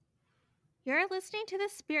You're listening to the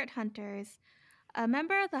Spirit Hunters, a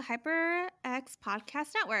member of the HyperX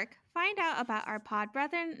Podcast Network. Find out about our pod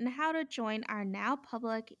brethren and how to join our now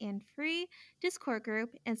public and free Discord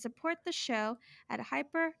group and support the show at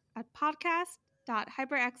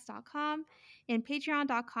podcast.hyperx.com and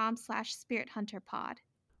patreon.com/spirithunterpod.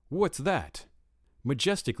 What's that?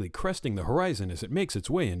 Majestically cresting the horizon as it makes its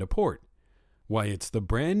way into port. Why, it's the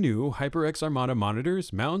brand new HyperX Armada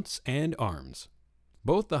monitors, mounts, and arms.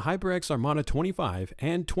 Both the HyperX Armada 25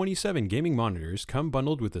 and 27 gaming monitors come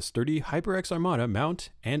bundled with a sturdy HyperX Armada mount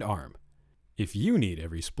and arm. If you need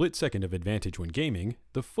every split second of advantage when gaming,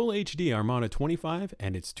 the Full HD Armada 25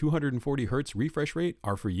 and its 240Hz refresh rate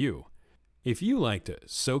are for you. If you like to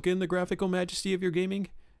soak in the graphical majesty of your gaming,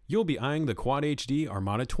 you'll be eyeing the Quad HD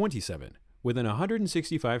Armada 27 with an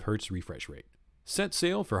 165Hz refresh rate. Set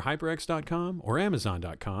sail for HyperX.com or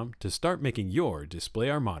Amazon.com to start making your display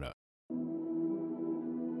Armada.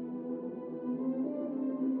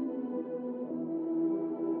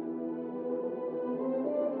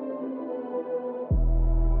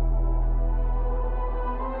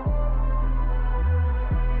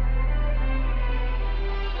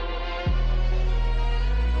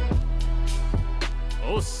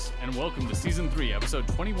 And welcome to Season 3, Episode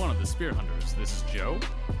 21 of The Spirit Hunters. This is Joe.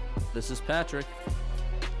 This is Patrick.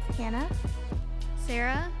 Hannah,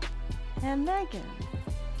 Sarah, and Megan.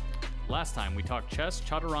 Last time we talked chess,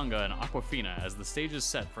 chaturanga, and aquafina as the stage is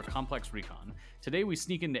set for complex recon. Today we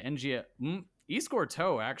sneak into e-score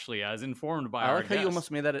toe, actually, as informed by I our like how you guest.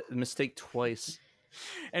 almost made that mistake twice.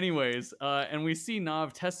 Anyways, and we see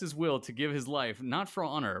Nav test his will to give his life, not for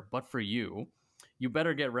honor, but for you. You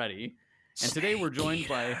better get ready. And today we're joined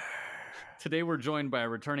by a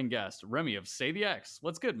returning guest, Remy of Say the X.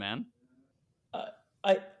 What's good, man?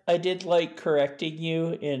 I did like correcting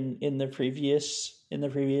you in the previous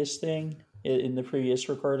thing in the previous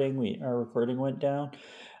recording. Our recording went down,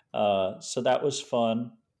 so that was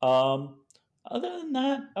fun. Other than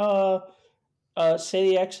that, Say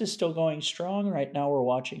the X is still going strong. Right now we're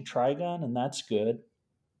watching Trigun, and that's good.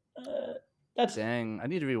 Dang, I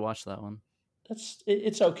need to rewatch that one.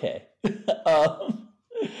 It's okay.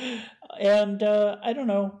 And I don't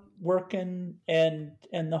know, work and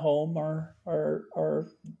the home are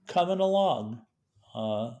coming along.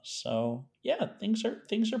 So yeah, things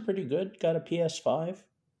are pretty good. Got a PS5.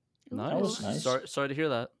 Nice. That was nice. Sorry to hear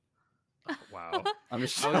that. Wow. I'm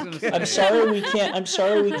just. I'm sorry we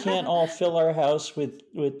can't all fill our house with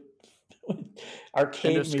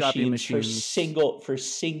arcade Endoscopy machines for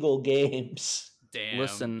single games. Damn.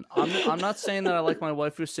 Listen, I'm not saying that I like my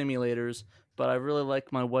waifu simulators, but I really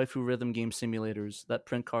like my waifu rhythm game simulators that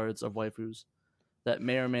print cards of waifus. That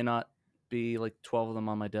may or may not be like 12 of them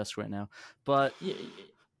on my desk right now. But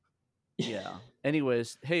yeah.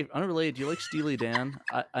 Anyways, hey, unrelated, do you like Steely Dan?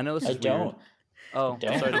 I know this is I don't. Oh,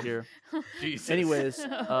 Don't. sorry to hear. Jesus. Anyways,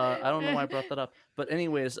 I don't know why I brought that up. But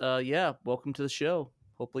anyways, yeah, welcome to the show.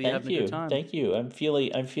 Hopefully you're having a good time. Thank you. I'm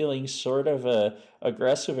feeling sort of a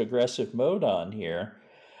aggressive mode on here.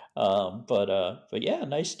 But yeah,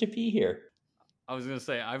 nice to be here. I was going to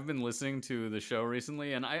say, I've been listening to the show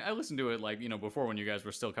recently, and I listened to it before when you guys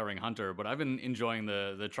were still covering Hunter, but I've been enjoying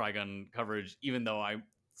the Trigun coverage, even though I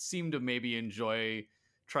seem to maybe enjoy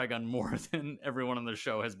Trigun more than everyone on the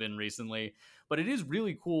show has been recently. But it is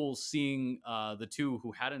really cool seeing the two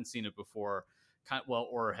who hadn't seen it before,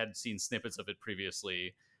 or had seen snippets of it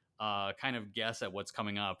previously, kind of guess at what's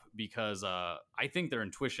coming up, because I think their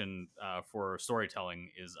intuition for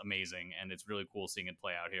storytelling is amazing, and it's really cool seeing it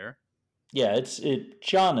play out here. Yeah,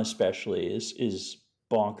 John especially is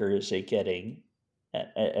bonkers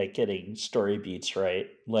at getting story beats right.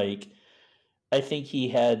 Like, I think he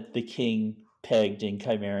had the king pegged in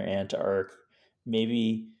Chimera Ant arc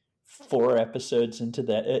maybe 4 episodes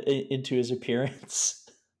into his appearance.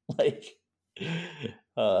 Like,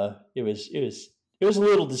 it was a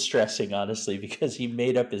little distressing, honestly, because he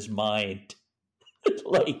made up his mind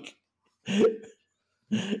like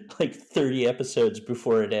 30 episodes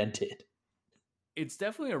before it ended. It's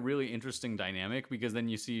definitely a really interesting dynamic, because then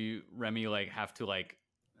you see Remy have to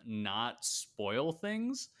not spoil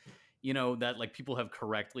things, that people have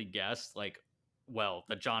correctly guessed, that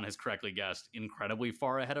John has correctly guessed incredibly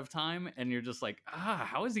far ahead of time, and you're just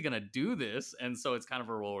how is he gonna do this? And so it's kind of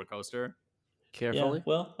a roller coaster. Carefully. Yeah,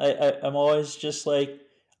 well, I'm always just I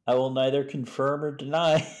will neither confirm or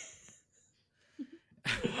deny.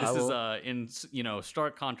 This is in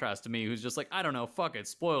stark contrast to me, who's just I don't know, fuck it,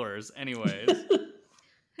 spoilers anyways.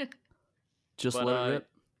 Just let it rip.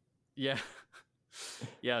 Yeah.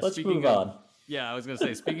 Let's move on. Yeah, I was gonna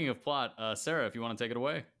say, speaking of plot, Sarah, if you want to take it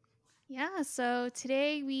away. Yeah, so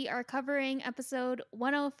today we are covering episode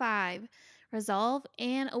 105, Resolve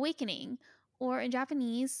and Awakening, or in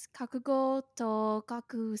Japanese, Kakugo to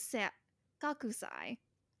Kakusai.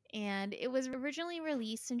 And it was originally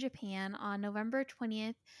released in Japan on November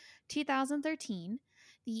 20th, 2013.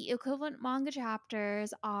 The equivalent manga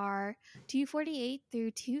chapters are 248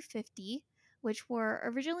 through 250, which were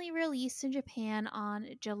originally released in Japan on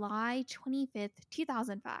July 25th,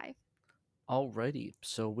 2005. Alrighty,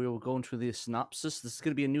 so we will go into the synopsis. This is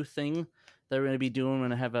going to be a new thing that we're going to be doing. We're going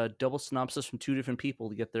to have a double synopsis from two different people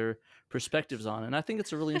to get their perspectives on, and I think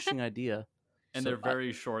it's a really interesting idea. And So, they're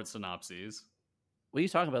very short synopses. what are you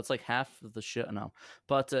talking about? It's like half of the shit. No,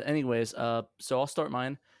 but anyways, so I'll start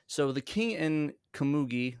mine. So the king and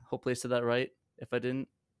Kamugi, hopefully I said that right. If I didn't,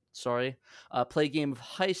 sorry. Play a game of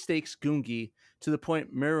high stakes gungi to the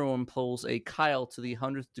point Meruem pulls a Kyle to the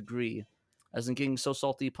 100th degree. As in getting so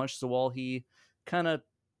salty, he punches the wall, he kind of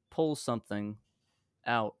pulls something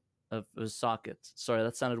out of his socket. Sorry,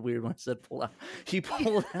 that sounded weird when I said pull out. He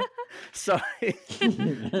pulled out. Sorry.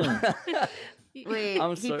 Wait,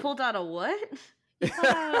 I'm he sorry. pulled out a what?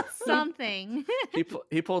 Something.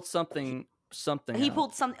 He pulled something He out.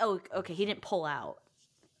 pulled some. Oh, okay. He didn't pull out.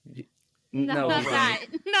 No, not he- that.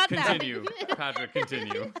 Not Continue, that. Patrick.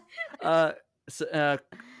 Continue.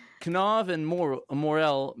 Knov and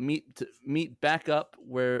Morel meet back up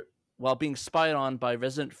while being spied on by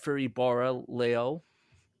resident furry Bara Leo.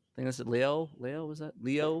 I think that's it. Leo, was that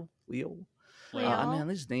Leo? Man,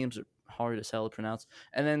 these names are hard as hell to pronounce.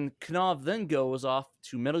 And then Knov then goes off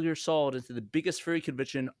to Metal Gear Solid into the biggest furry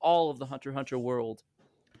convention in all of the Hunter x Hunter world.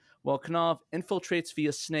 While Knov infiltrates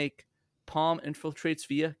via snake, Palm infiltrates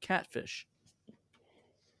via catfish.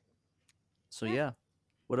 So yeah.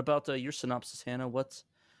 What about your synopsis, Hannah?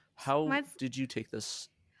 How Mine's- did you take this?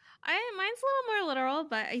 Mine's a little more literal,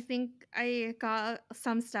 but I think I got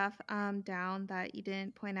some stuff down that you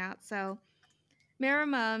didn't point out. So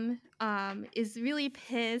Meruem is really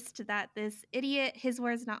pissed that this idiot, his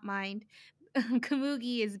words not mine,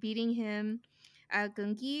 Kamugi is beating him at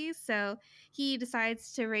Gungi. So he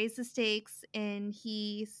decides to raise the stakes, and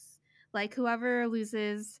he's like, whoever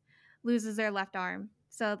loses their left arm.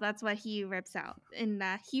 So that's what he rips out, and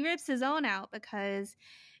he rips his own out because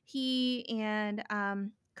he and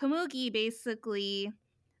Kamugi basically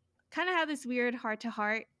kind of have this weird heart to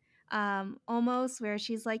heart, almost where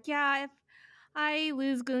she's like, yeah, if I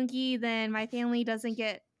lose Gungi, then my family doesn't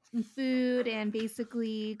get food, and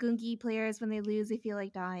basically Gungi players, when they lose, they feel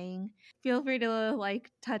like dying. Feel free to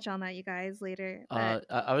like touch on that, you guys, later. But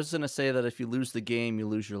I was gonna say that if you lose the game, you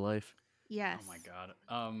lose your life. yes. Oh my god.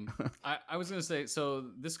 I was gonna say,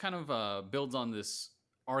 so this kind of builds on this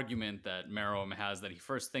argument that Meruem has that he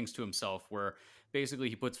first thinks to himself, where basically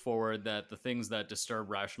he puts forward that the things that disturb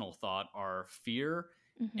rational thought are fear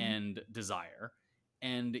Mhm. and desire.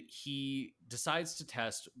 And he decides to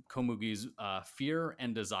test Komugi's fear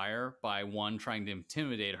and desire by one, trying to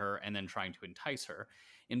intimidate her, and then trying to entice her.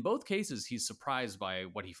 In both cases, he's surprised by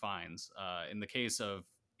what he finds. In the case of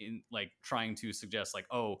trying to suggest like,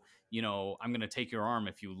 oh, I'm gonna take your arm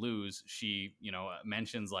if you lose, she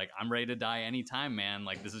mentions like, I'm ready to die anytime, man,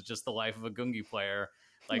 like this is just the life of a Gungi player,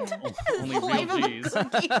 like only real G's.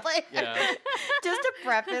 Yeah. Just to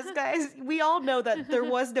preface, guys, we all know that there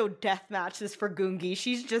was no death matches for Gungi.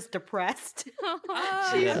 She's just depressed.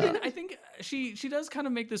 I think she does kind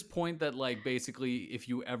of make this point that like basically if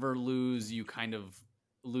you ever lose, you kind of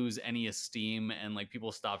lose any esteem, and like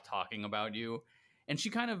people stop talking about you. And she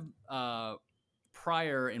kind of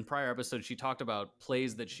in prior episodes, she talked about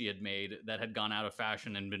plays that she had made that had gone out of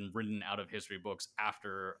fashion and been written out of history books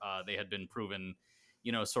after they had been proven,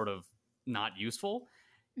 sort of not useful.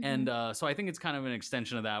 Mhm. And so I think it's kind of an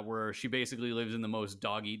extension of that, where she basically lives in the most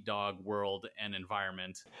dog-eat-dog world and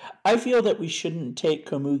environment. I feel that we shouldn't take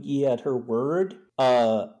Komugi at her word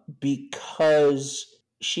because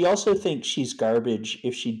she also thinks she's garbage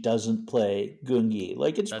if she doesn't play Gungi.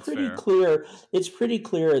 Like it's That's pretty fair. clear. It's pretty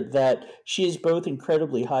clear that she is both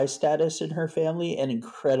incredibly high status in her family and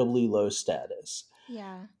incredibly low status.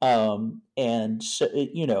 Yeah. And so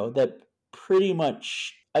that pretty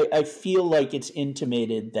much. I feel like it's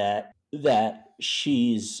intimated that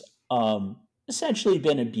she's essentially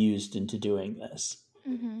been abused into doing this.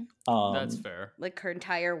 Mhm. That's fair. Like her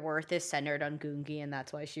entire worth is centered on Gungi, and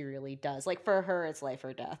that's why she really does. Like for her, it's life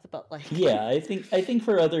or death. But like, Yeah, I think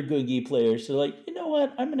for other Gungi players, they're like, you know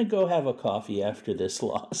what? I'm gonna go have a coffee after this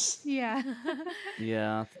loss. Yeah.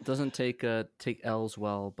 Yeah, it doesn't take L's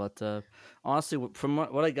well, but honestly, from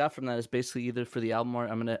what I got from that is basically either for the album art,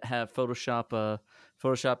 I'm gonna have Photoshop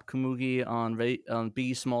Kamugi on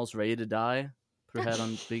Biggie Smalls' "Ready to Die," put her head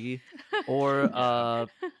on Biggie, or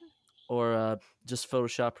or just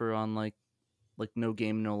Photoshop her on like No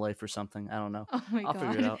Game No Life or something. I don't know. Oh my I'll god.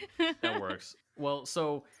 figure it out. That works. Well,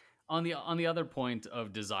 so on the other point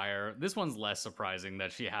of desire, this one's less surprising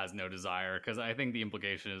that she has no desire, because I think the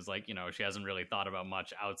implication is like, she hasn't really thought about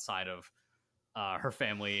much outside of her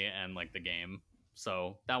family and like the game.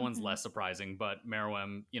 So that one's Mhm. less surprising. But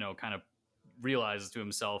Meruem, kind of realizes to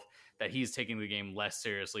himself that he's taking the game less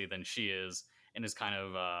seriously than she is, and is kind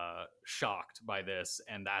of shocked by this,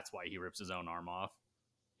 and that's why he rips his own arm off.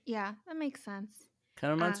 Yeah, that makes sense.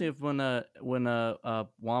 Kind of reminds me of when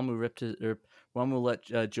Wamu ripped his, or Wamu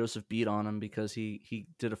let Joseph beat on him because he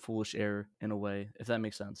did a foolish error in a way. If that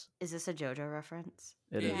makes sense. Is this a JoJo reference?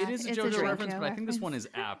 It is. Yeah, It is a it's a JoJo JoJo reference, but I think this one reference.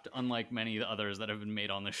 is apt, unlike many of the others that have been made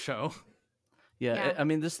on this show. Yeah, Yeah. I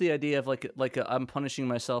mean, this is the idea of I'm punishing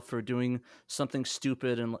myself for doing something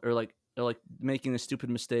stupid or like making a stupid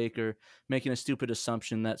mistake or making a stupid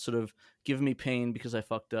assumption that sort of give me pain because I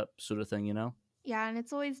fucked up, sort of thing, Yeah, and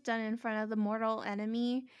it's always done in front of the mortal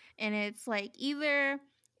enemy, and it's like either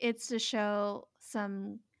it's to show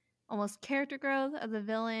some almost character growth of the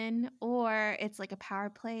villain, or it's like a power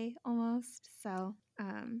play almost. So,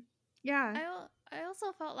 yeah. I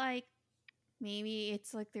also felt like maybe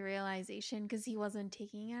it's like the realization because he wasn't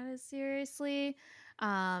taking it as seriously.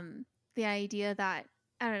 The idea that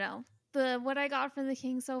I don't know what I got from the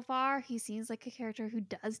king so far, he seems like a character who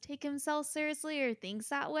does take himself seriously or thinks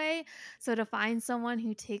that way. So to find someone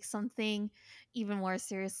who takes something even more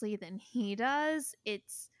seriously than he does,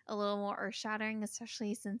 it's a little more earth shattering,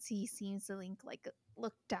 especially since he seems to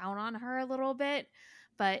look down on her a little bit.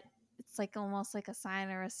 But it's like almost like a sign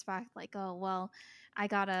of respect, like, oh well, I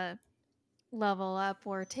gotta level up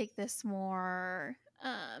or take this more,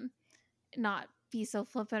 not be so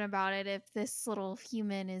flippant about it if this little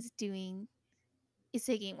human is taking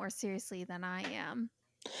it more seriously than I am.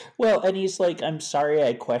 Well, and he's like, I'm sorry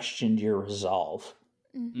I questioned your resolve.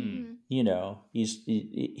 Mm-hmm.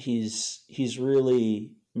 He's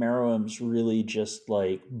really, Meruem's really just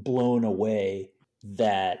like blown away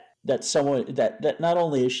that someone that not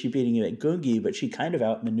only is she beating him at Gungi, but she kind of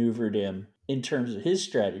outmaneuvered him in terms of his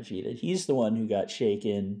strategy, that he's the one who got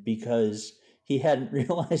shaken because he hadn't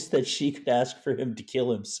realized that she could ask for him to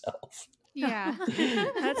kill himself. Yeah,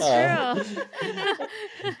 that's true.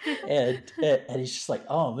 and he's just like,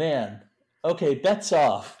 oh man, okay, bets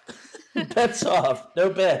off. Bets off. No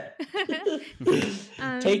bet.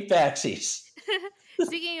 Take backsies.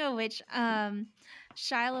 Speaking of which, Shia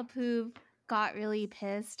LaBeouf got really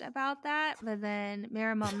pissed about that, but then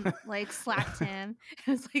Meruem like slapped him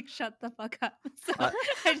and was like, "Shut the fuck up." So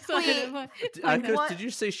I just wanted to point Did you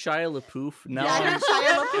say Shia LaBeouf? Now Yeah, I heard Shia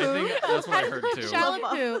I LaBeouf. think that's what I heard too. Shia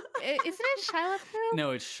LaBeouf. Isn't it Shia LaBeouf?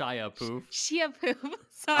 No, it's Shia Poof. Shia LaBeouf.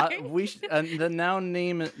 Sorry. the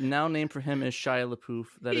name for him is Shia LaBeouf.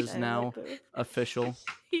 That is Shia now LaBeouf. official.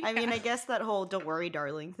 I mean, I guess that whole "don't worry,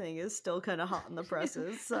 darling" thing is still kind of hot in the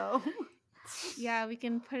presses. So Yeah, we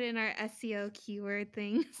can put in our SEO keyword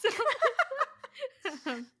thing.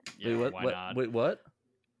 Yeah, Wait, why not? Wait, what?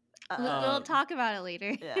 We'll talk about it later.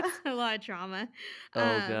 yeah. It's a lot of drama.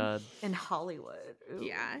 Oh god. In Hollywood. Ooh.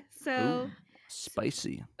 Yeah. So Ooh,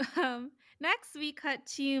 spicy. next we cut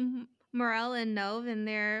to Morel and Nove, and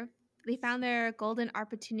they found their golden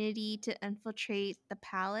opportunity to infiltrate the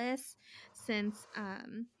palace since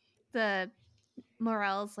the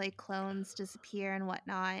Morel's like clones disappear and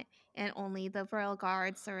whatnot, and only the royal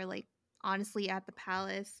guards are like honestly at the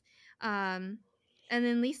palace. And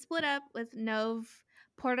then they split up with Nove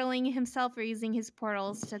portaling himself or using his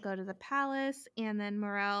portals to go to the palace, and then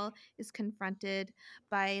Morel is confronted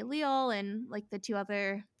by Leol and like the two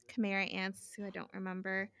other Chimera ants who I don't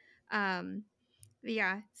remember.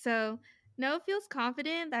 Yeah, so Nove feels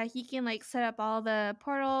confident that he can like set up all the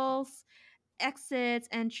portals, exits,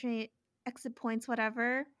 exit points,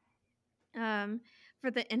 whatever,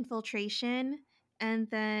 for the infiltration. And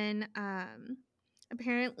then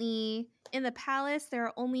apparently in the palace there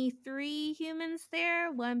are only 3 humans there,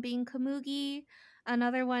 one being Kamugi,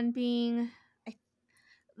 another one being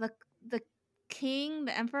the king,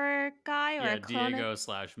 the emperor guy, or Yeah, a clone. Diego /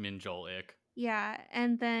 Minjol Ick. Yeah,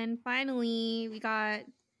 and then finally we got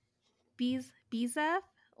Bezef,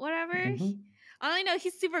 whatever. Mhm. I only know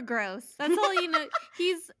he's super gross. That's all you know.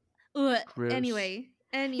 He's ugh. Gross. Anyway,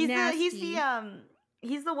 and He's nasty.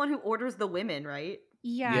 he's the one who orders the women, right?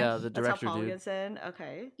 Yeah. Yeah, the That's how director Paul dude. gets in.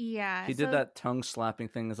 Okay. Yeah. He did that tongue slapping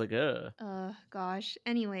thing. It's like, Gosh.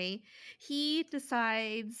 Anyway, he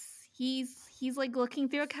decides he's like looking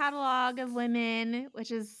through a catalog of women,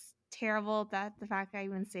 which is terrible that the fact I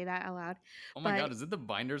even say that out loud. Oh my But- god, is it the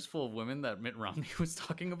binders full of women that Mitt Romney was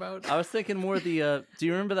talking about? I was thinking more the. Do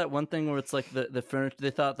you remember that one thing where it's like the furniture?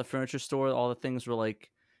 They thought the furniture store, all the things were like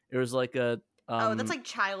it was like a. Oh, that's like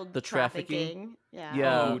child the trafficking? trafficking. Yeah.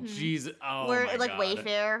 Yeah. Oh Mhm. jeez. Oh Where my like god.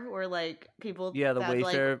 Wayfair, where like people. Yeah, the that, like,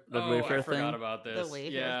 Wayfair, the Oh, Wayfair I forgot thing. about this.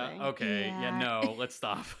 Wayfair yeah. thing. Okay. Yeah. Yeah. No. Let's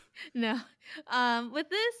stop. No. With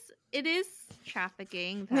this, it is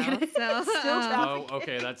trafficking though. So Still trafficking. Oh,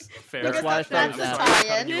 okay. That's fair. That's why I thought I'm it was sorry for tie-in.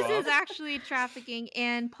 cutting you this off. is actually trafficking,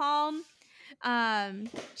 and Palm,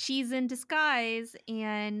 she's in disguise,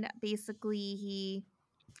 and basically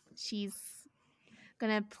she's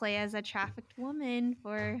gonna play as a trafficked woman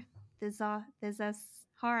for this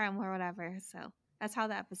harem or whatever. So that's how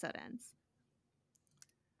the episode ends.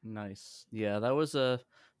 Nice. Yeah, that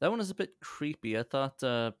one was a bit creepy. I thought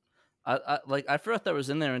I forgot that was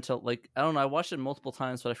in there until like I don't know, I watched it multiple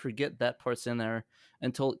times, but I forget that part's in there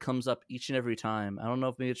until it comes up each and every time. I don't know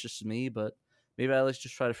if maybe it's just me, but maybe I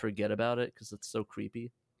just try to forget about it because it's so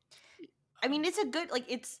creepy. I mean, it's a good like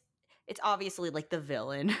it's obviously like the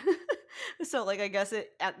villain. So like I guess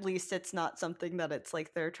at least it's not something that it's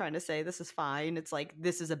like they're trying to say this is fine. It's like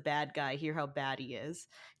this is a bad guy. Hear how bad he is.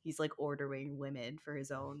 He's like ordering women for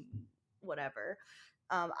his own whatever.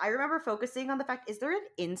 I remember focusing on the fact: is there an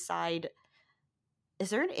inside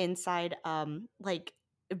like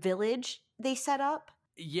village they set up?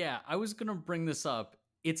 Yeah, I was gonna bring this up.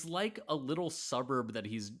 It's like a little suburb that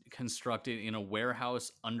he's constructed in a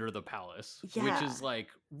warehouse under the palace, which Yeah. is like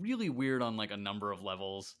really weird on like a number of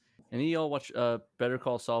levels. Any of y'all watch Better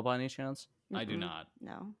Call Saul by any chance? I do Mm-mm. not.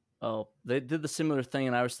 No. Oh, they did the similar thing,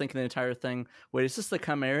 and I was thinking the entire thing. Wait, is this the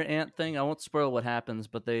Chimera Ant thing? I won't spoil what happens,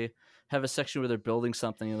 but they have a section where they're building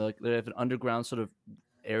something, and like they have an underground sort of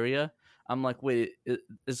area. I'm like, wait,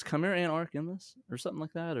 is Chimera Ant arc in this or something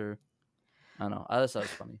like that? Or I don't know. I just thought it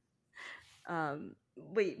was funny.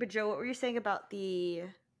 Wait, but Joe, what were you saying about the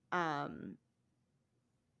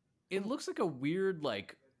It looks like a weird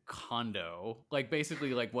like condo. Like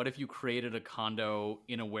basically like what if you created a condo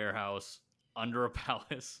in a warehouse under a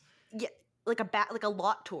palace? yeah, like a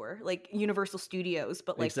lot tour, like Universal Studios,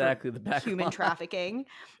 but like Exactly, for the back human lot. trafficking,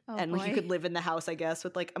 Oh, and like, you boy. could live in the house, I guess,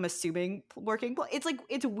 with like I'm assuming working. It's like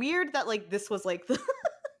it's weird that like this was like the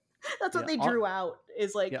that's what Yeah, they drew out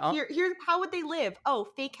is like yeah, here's how would they live? Oh,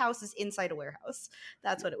 fake houses inside a warehouse.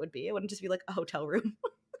 That's what it would be. It wouldn't just be like a hotel room.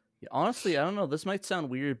 Yeah, honestly, I don't know. This might sound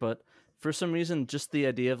weird, but for some reason, just the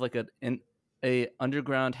idea of like a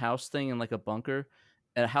underground house thing and like a bunker,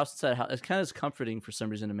 and a house inside a house, it kind of is comforting for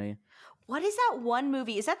some reason to me. What is that one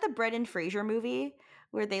movie? Is that the Brendan Fraser movie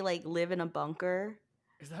where they like live in a bunker?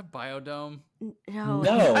 Is that Biodome? No,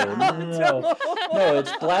 No, it's not. no,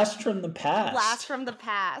 it's Blast from the Past. Blast from the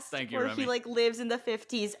Past. Thank you, where Remy. he like lives in the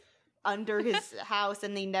 50s under his house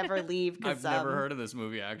and they never leave. I've never heard of this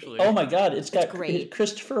movie actually. Oh my god, it's got great.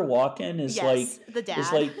 Christopher Walken is Yes, like the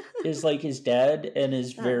dad. is like his dad and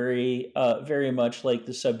is very much like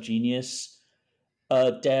the subgenius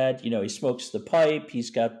dad. You know, he smokes the pipe. He's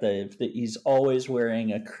got he's always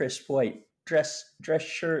wearing a crisp white dress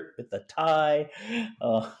shirt with a tie.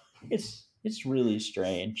 It's really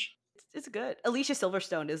strange. It's good. Alicia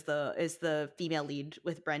Silverstone is the female lead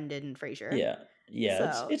with Brendan Fraser. Yeah.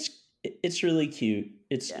 So- It's really cute.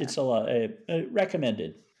 It's a lot.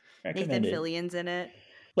 Recommended. Nathan Fillion's in it.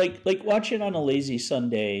 Like watch it on a lazy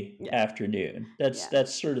Sunday Yeah. afternoon.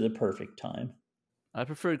 That's sort of the perfect time. I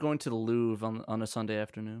prefer going to the Louvre on a Sunday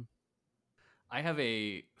afternoon. I have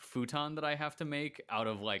a futon that I have to make out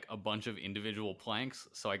of like a bunch of individual planks,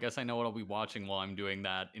 so I guess I know what I'll be watching while I'm doing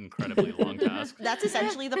that incredibly long task. That's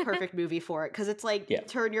essentially the perfect movie for it because it's like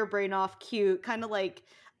turn your brain off, cute, kind of like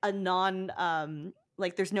a non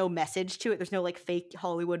like there's no message to it. There's no like fake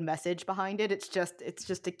Hollywood message behind it. It's just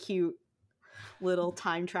a cute little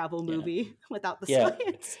time travel movie without the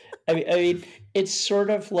science. I mean, it's sort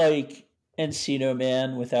of like Encino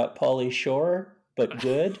Man without Pauly Shore, but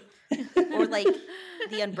good. Or like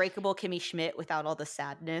the Unbreakable Kimmy Schmidt without all the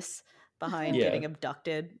sadness behind Yeah. getting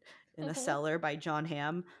abducted in a cellar by John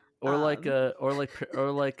Hamm. Or what's that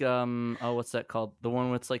called? The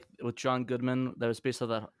one with with John Goodman that was based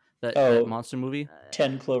on that monster movie.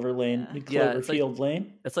 10 Clover Lane, Yeah, it's Cloverfield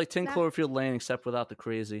Lane. It's like 10 Cloverfield Lane except without the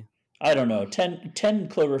crazy. I don't know. 10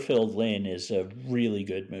 Cloverfield Lane is a really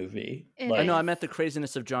good movie. I know I meant the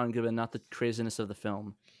craziness of John Goodman, not the craziness of the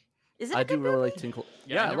film. Is it? I do really like 10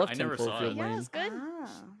 Yeah, I love I 10 never saw Cloverfield it. Yeah, Lane. it's good.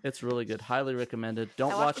 It's really good. Highly recommended.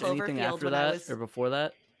 Don't I watch watched anything Cloverfield after when I that was- or before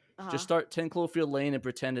that. Just start 10 Cloverfield Lane and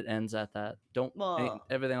pretend it ends at that. Don't Well-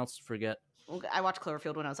 everything else forget. I watched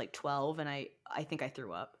Cloverfield when I was like 12, and I think I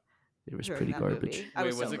threw up. It was during pretty that garbage. movie. I Wait,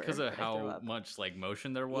 was was it sober, because of but I threw how up. much like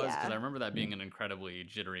motion there was? Because Yeah. I remember that being an incredibly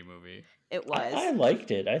jittery movie. It was. I liked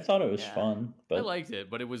it. I thought it was Yeah. fun, I but liked it,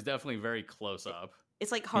 but it was definitely very close up.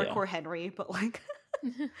 It's like Yeah. Hardcore Henry, but like,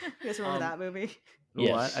 you guys remember that movie? Ooh,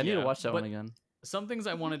 Yes. I need to Yeah, watch that one but- again. Some things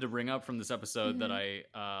I wanted to bring up from this episode that Mhm.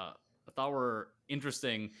 I thought were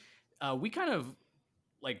interesting. We kind of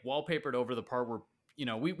like wallpapered over the part where, you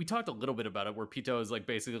know, we talked a little bit about it, where Pito is like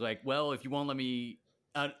basically like, well, if you won't let me,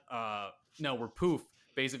 no, where Poof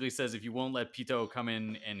basically says, if you won't let Pito come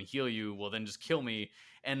in and heal you, well, then just kill me.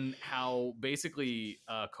 And how basically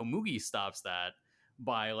Komugi stops that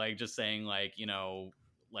by like just saying like, you know,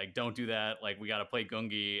 like, don't do that. Like, we got to play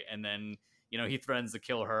Gungi. And then, you know, he threatens to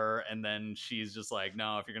kill her. And then she's just like,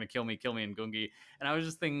 no, if you're going to kill me in Gungi. And I was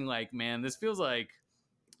just thinking like, man, this feels like,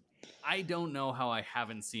 I don't know how I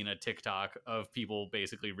haven't seen a TikTok of people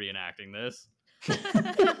basically reenacting this.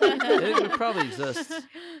 It would probably exist.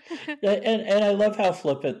 and I love how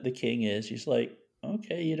flippant the king is. He's like,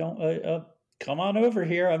 okay, you don't come on over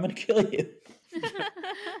here. I'm gonna kill you.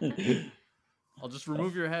 I'll just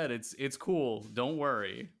remove your head. It's cool. Don't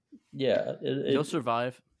worry. Yeah, You'll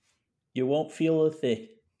survive. you won't feel a thing.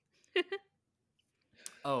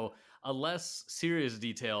 Oh, a less serious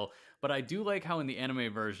detail, but I do like how in the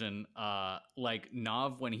anime version, like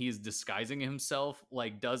Nav, when he's disguising himself,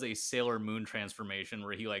 like does a Sailor Moon transformation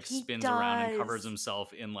where he like He spins around and covers does.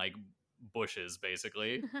 himself in like bushes,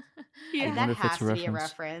 basically. Yeah. That wonder if has it's a to be a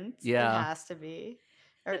reference. reference. Yeah. It has to be.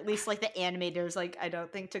 Or at least like the animators, like I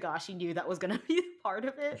don't think Tagashi knew that was gonna be part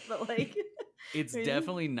of it, but like It's Maybe.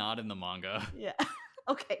 definitely not in the manga. yeah.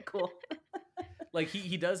 Okay, cool. Like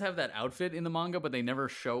he does have that outfit in the manga, but they never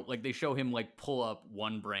show like they show him like pull up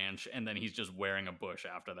one branch and then he's just wearing a bush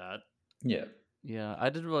after that. Yeah, Yeah, I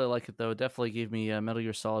did really like it though. It definitely gave me Metal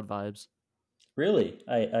Gear Solid vibes. really,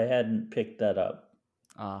 I hadn't picked that up.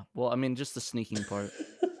 Well, I mean, just the sneaking part.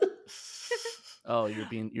 Oh, you're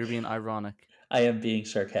being ironic. I am being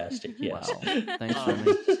sarcastic. Yes. Wow. Thanks, Um,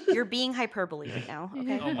 Remy. You're being hyperbole right now.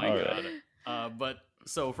 Okay. Oh my All god. right. But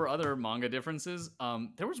so for other manga differences,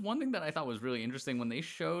 there was one thing that I thought was really interesting when they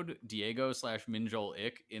showed Diego / Minjol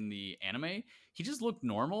Ik in the anime. He just looked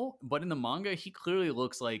normal, but in the manga, he clearly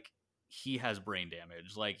looks like he has brain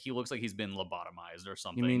damage. Like he looks like he's been lobotomized or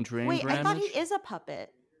something. You mean drain Wait, I thought damage? he is a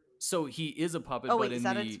puppet. So he is a puppet. Oh but wait, in is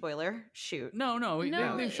that the... a spoiler? Shoot. No, No,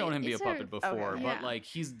 they've shown him be a it's puppet before, Okay. but Yeah. like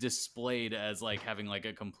he's displayed as like having like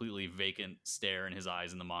a completely vacant stare in his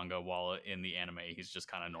eyes in the manga, while in the anime he's just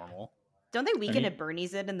kind of normal. Don't they weaken mean- at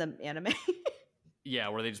Bernie's it in the anime? Yeah,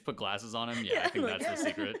 where they just put glasses on him. Yeah, I Yeah, think like- that's the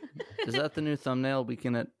secret. Is that the new thumbnail?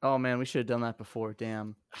 Weekend at. Oh man, we should have done that before.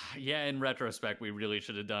 Damn. Yeah, in retrospect, we really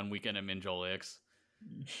should have done Weekend at Minjol X.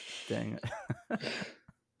 Dang it.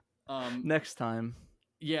 Um, Next time.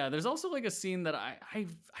 yeah, there's also like a scene that I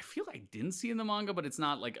feel I didn't see in the manga, but it's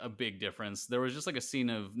not like a big difference. There was just like a scene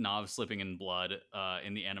of Nav slipping in blood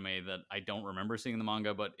in the anime that I don't remember seeing in the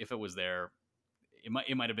manga, but if it was there, it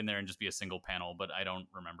might have been there and just be a single panel, but I don't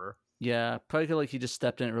remember. Yeah, probably like he just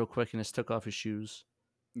stepped in it real quick and just took off his shoes.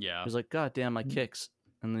 Yeah. He was like, God damn, my kicks.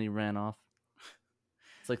 And then he ran off.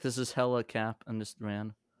 It's like, this is hella cap, and just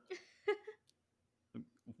ran.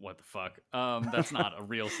 What the fuck? That's not a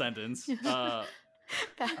real sentence.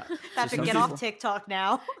 Patrick, some get off people- TikTok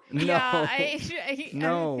now. No. Yeah,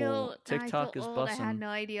 No, I feel, TikTok I feel is old. I had bussin'. no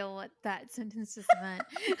idea what that sentence just meant.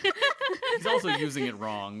 He's also using it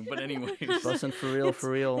wrong, but anyways. Bussin' for real,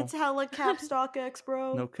 for real. It's hella cap stock X,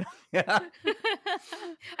 bro. No, yeah.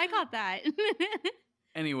 I got that.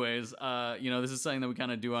 Anyways, this is something that we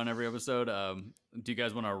kind of do on every episode. Do you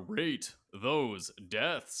guys want to rate those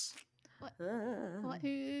deaths? What?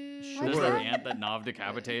 There's Sure. that ant that Nav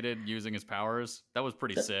decapitated using his powers. That was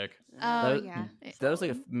pretty sick. Oh That- yeah. That was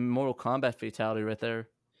like a Mortal Kombat fatality right there.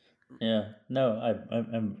 Yeah, no,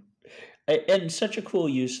 and such a cool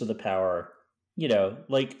use of the power. You know,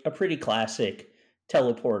 like a pretty classic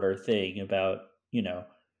teleporter thing about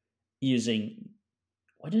using.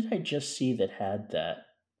 What did I just see that had that?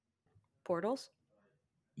 Portals?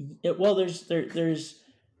 Well, there's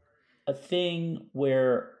a thing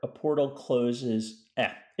where a portal closes.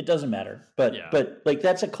 It doesn't matter. But Yeah. but like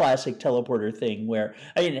that's a classic teleporter thing where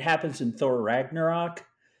it happens in Thor Ragnarok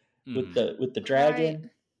with the dragon.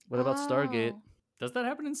 What about Stargate? Oh. Does that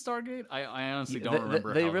happen in Stargate? I honestly don't They-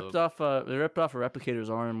 remember. They how ripped off a replicator's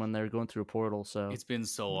arm when they were going through a portal. So It's been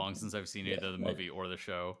so long since I've seen either the Yeah, movie or the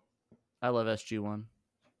show. I love SG-1.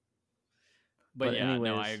 But yeah,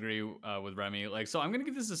 no, I anyways. agree with Remy. Like, so I'm gonna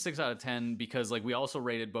give this a 6 out of 10 because like we also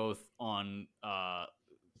rated both on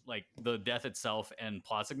like the death itself and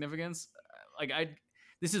plot significance.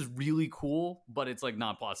 This is really cool, but it's like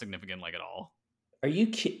not plot significant like at all. Are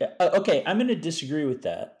you okay? I'm going to disagree with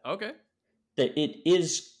that. Okay. That it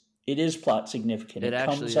is plot significant. It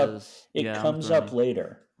actually comes up. is. It Yeah, I'm with comes up Remy.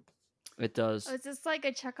 later. It does. Oh, is this like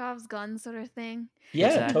a Chekhov's gun sort of thing? Yeah, it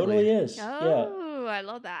Exactly. totally is. Oh, I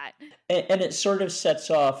love that. And it sort of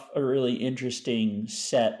sets off a really interesting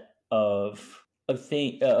set of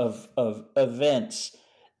events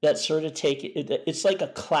that sort of take it. It's like a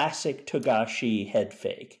classic Togashi head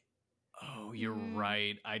fake. Oh, you're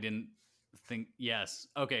right. I didn't think. Yes.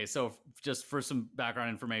 Okay. So just for some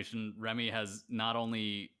background information, Remy has not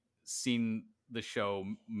only seen the show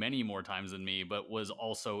many more times than me, but was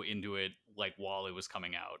also into it like while it was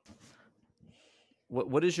coming out.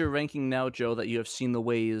 What is your ranking now, Joe, that you have seen the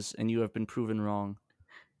ways and you have been proven wrong?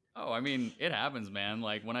 Oh, I mean, it happens, man.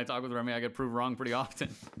 Like when I talk with Remy, I get proved wrong pretty often.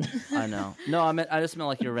 I know. No, I just meant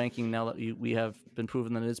like your ranking now that we have been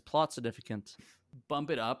proven that it is plot significant.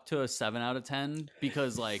 Bump it up to a 7 out of 10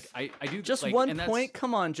 because like I do Just like, 1 point.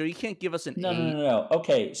 Come on, Joe. You can't give us an 8. No.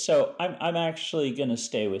 Okay, so I'm actually gonna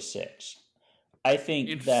stay with 6. I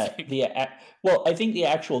think that I think the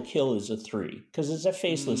actual kill is a 3 because it's a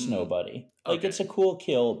faceless nobody. Like Okay. it's a cool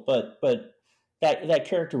kill, but that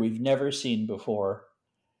character we've never seen before,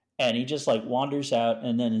 and he just like wanders out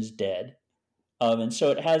and then is dead. And so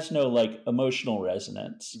it has no like emotional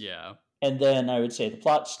resonance. Yeah. And then I would say the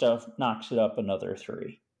plot stuff knocks it up another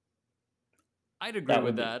 3. I'd agree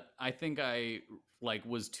with that. I think I like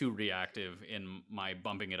was too reactive in my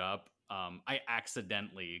bumping it up. I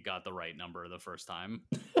accidentally got the right number the first time.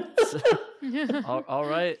 All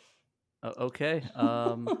right. Okay.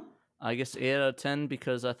 I guess 8 out of 10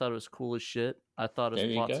 because I thought it was cool as shit. I thought it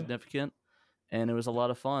was plot significant, and it was a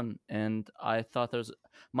lot of fun. And I thought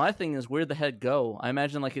my thing is, where'd the head go? I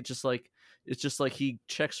imagine like it's just like he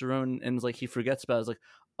checks around and like he forgets about it. It's like,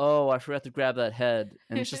 oh, I forgot to grab that head,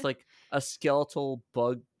 and it's just like a skeletal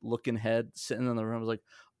bug looking head sitting in the room. I was like,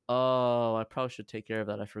 oh, I probably should take care of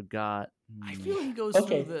that. I forgot. I feel he goes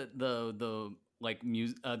through the like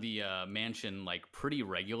the mansion like pretty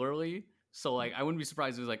regularly. So like I wouldn't be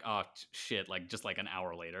surprised if it was like, oh shit, like just like an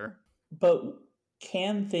hour later. But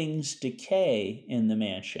can things decay in the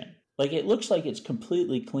mansion? Like it looks like it's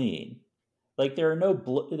completely clean. Like there are no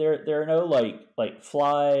there are no like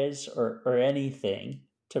flies or anything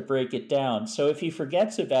to break it down. So if he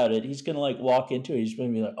forgets about it, he's gonna like walk into it. He's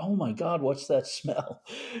gonna be like, "Oh my god, what's that smell?"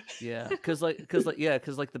 Yeah, because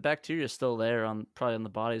the bacteria is still there probably on the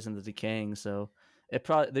bodies and the decaying. So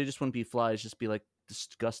they just wouldn't be flies, just be like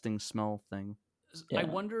disgusting smell thing. Yeah. I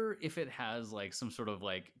wonder if it has like some sort of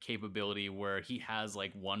like capability where he has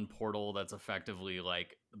like one portal that's effectively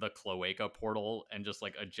like the cloaca portal and just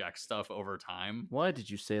like ejects stuff over time. Why did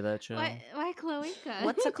you say that, Joe? Why cloaca?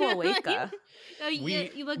 What's a cloaca?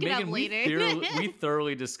 You look it up later. We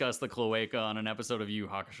thoroughly discussed the cloaca on an episode of Yu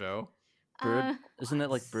Hakusho. Bird? Isn't it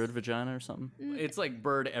like bird vagina or something? It's like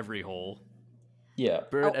bird every hole. Yeah.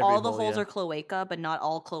 Bird every all the hole, holes yeah. are cloaca, but not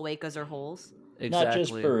all cloacas are holes. Exactly. Not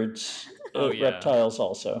just birds, reptiles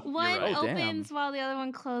also. One right. opens while the other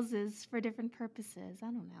one closes for different purposes. I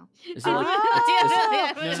don't know. Is it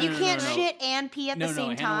like, So you can't shit and pee at the same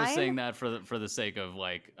Hannah time? was saying that for the sake of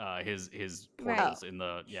like his portals in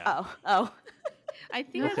the Oh. I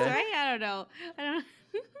think that's right. I don't know.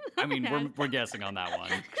 I mean, we're guessing on that one.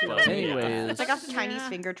 But anyways, It's like a Chinese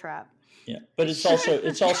finger trap. Yeah, but it's also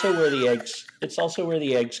where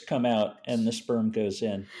the eggs come out and the sperm goes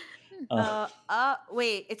in.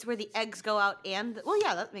 Wait, it's where the eggs go out and well,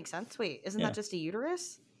 yeah, that makes sense. Wait, isn't that just a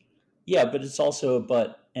uterus? Yeah, but it's also a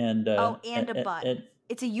butt and a butt.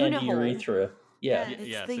 It's a unihole. And urethra. Yeah.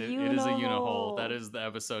 Yes, the it is a unihole. That is the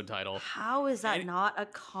episode title. How is that not a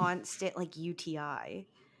constant like UTI?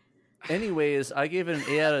 anyways, I gave it an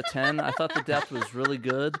 8 out of 10. I thought the depth was really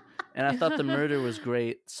good, and I thought the murder was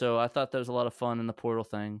great. So I thought there was a lot of fun in the portal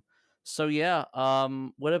thing. So yeah,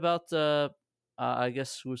 what about I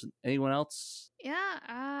guess was anyone else?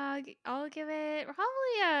 Yeah, I'll give it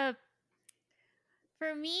probably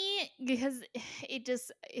for me, because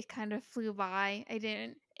it kind of flew by. I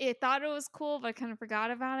thought it was cool, but I kind of forgot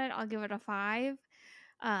about it. I'll give it a 5.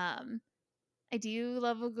 I do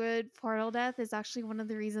love a good portal death. It's actually one of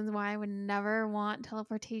the reasons why I would never want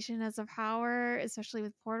teleportation as a power, especially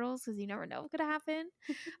with portals, because you never know what could happen.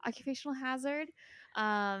 Occupational hazard.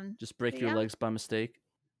 Just break your legs by mistake.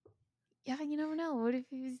 Yeah, you never know. What if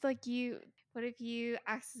you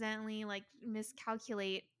accidentally like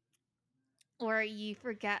miscalculate, or you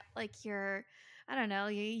forget like I don't know,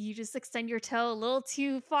 you just extend your toe a little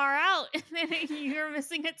too far out and then you're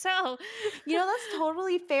missing a toe. You know, that's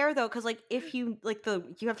totally fair though, because like if you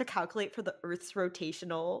you have to calculate for the Earth's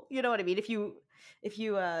rotational, you know what I mean? If you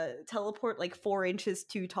teleport like 4 inches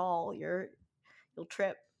too tall, you're You'll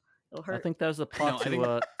trip. It'll hurt. I think that was the plot No, I think-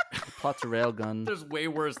 the plot to Railgun. There's way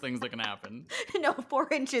worse things that can happen. No, 4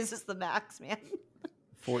 inches is the max, man.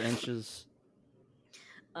 4 inches.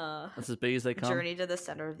 That's as big as they come. Journey to the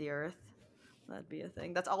Center of the Earth. That'd be a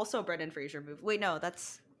thing. That's also a Brendan Fraser movie. Wait, no,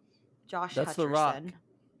 that's Josh That's Hutcherson. The Rock.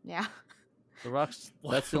 Yeah. The Rock's.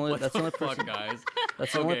 That's the only. What That's the only fuck, person. guys.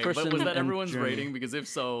 That's the only Okay, person. but was that in everyone's Journey. rating? Because if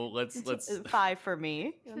so, let's 5 for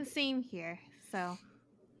me. It's the same here. So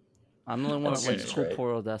I'm the only one that Okay. likes Right.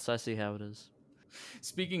 corporeal deaths. I see how it is.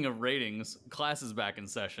 Speaking of ratings, class is back in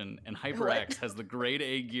session, and HyperX has the grade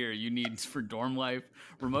A gear you need for dorm life,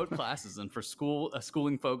 remote classes, and for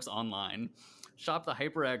schooling folks online. Shop the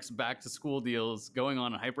HyperX back to school deals going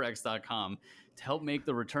on at hyperx.com to help make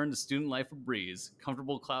the return to student life a breeze.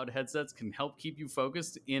 Comfortable cloud headsets can help keep you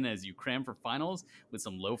focused in as you cram for finals with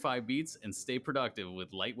some lo-fi beats, and stay productive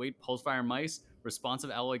with lightweight Pulsefire mice, responsive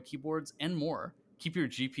alloy keyboards, and more. Keep your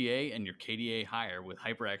GPA and your KDA higher with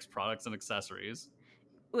HyperX products and accessories.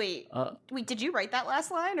 Wait, Uh, did you write that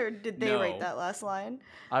last line, or did they No. write that last line?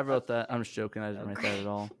 I wrote that. I'm just joking. I didn't write that at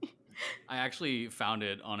all. I actually found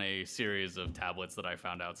it on a series of tablets that I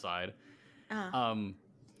found outside.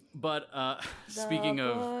 But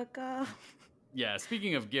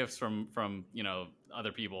speaking of gifts from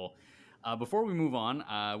other people, before we move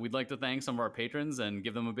on, we'd like to thank some of our patrons and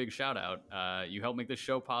give them a big shout out. You help make this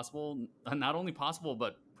show possible, not only possible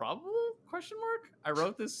but probable? ? I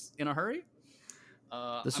wrote this in a hurry. This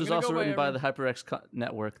I'm was gonna also go written by every- the HyperX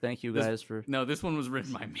Network. Thank you This- guys for. No, this one was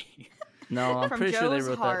written by me. No, I'm From pretty sure they Joe's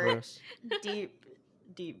wrote heart. that for us.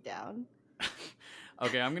 deep down.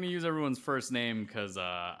 Okay, I'm gonna use everyone's first name because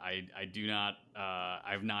I do not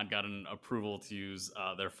I've not gotten approval to use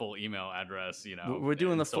their full email address. We're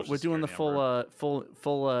doing and the full, social we're doing the security number.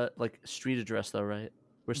 full like street address though, right?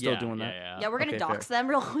 We're still doing that. Yeah, we're gonna Okay, dox them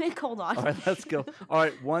real quick. Hold on. All right, let's go. All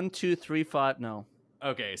right, 1, 2, 3, 5. No.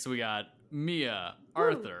 Okay, so we got Mia, Woo,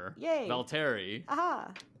 Arthur, yay. Valtteri,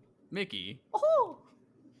 Aha. Mickey. Oh.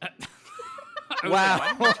 I was Wow.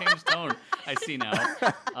 like, why did you change tone? I see now.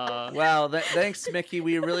 Wow. Thanks, Mickey.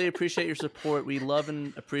 We really appreciate your support. We love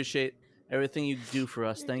and appreciate everything you do for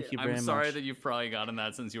us. Thank you very much. I'm sorry that you've probably gotten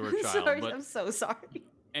that since you were a I'm child. sorry. But I'm so sorry.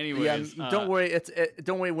 anyways, Yeah, don't worry.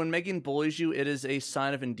 Don't worry. When Megan bullies you, it is a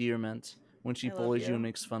sign of endearment. When she I love bullies you you. and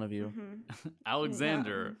makes fun of you.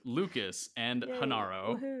 Alexander, Lucas, and Yay.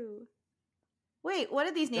 Hanaro. Woohoo. Wait, what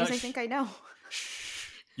are these names? I Shh. think I know.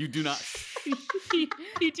 You do not.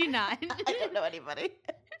 you do not. I don't know anybody.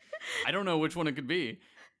 I don't know which one it could be.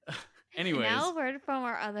 Anyways, Now a word from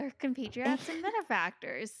our other compatriots and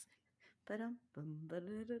benefactors.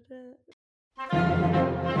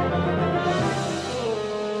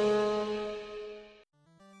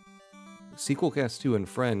 Sequelcast 2 and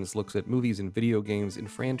Friends looks at movies and video games and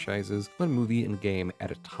franchises, one movie and game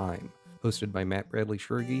at a time. Hosted by Matt Bradley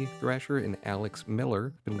Shergi, Thrasher, and Alex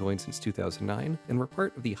Miller, been going since 2009, and we're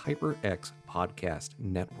part of the HyperX Podcast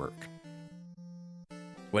Network.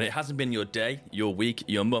 When it hasn't been your day, your week,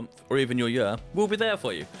 your month, or even your year, we'll be there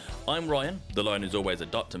for you. I'm Ryan, the line who's always a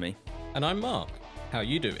dot to me. And I'm Mark. How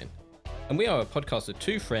you doing? And we are a podcast of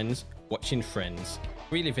two friends watching Friends.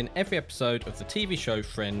 Reliving every episode of the TV show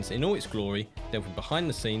Friends in all its glory, delving behind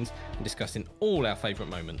the scenes and discussing all our favourite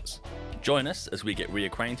moments. Join us as we get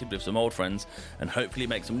reacquainted with some old friends and hopefully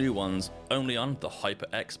make some new ones only on the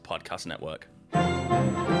HyperX Podcast Network.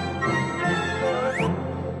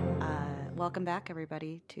 Welcome back,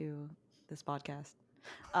 everybody, to this podcast.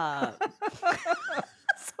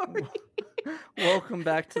 Sorry. Welcome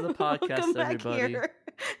back to the podcast, Welcome back everybody. here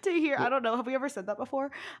to hear. I don't know. Have we ever said that before?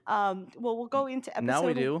 Well, we'll go into episode. Now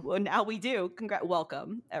we do. Well, now we do.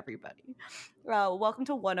 Welcome, everybody. Welcome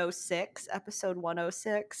to 106, episode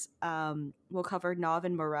 106. We'll cover Nav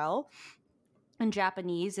and Morel. In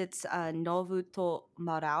Japanese, it's Novu to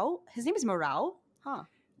Marau. His name is Morau. Huh.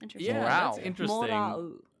 Interesting. yeah, Morale. that's interesting.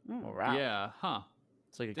 Morau. Oh, wow. Yeah, huh.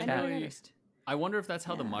 It's like a Didn't cat. really- Noticed. I wonder if that's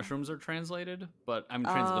how the Yeah. mushrooms are translated, but I'm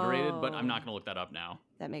transliterated, but I'm not Oh. going to look that up now.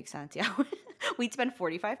 That makes sense. Yeah. We'd spend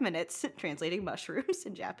 45 minutes translating mushrooms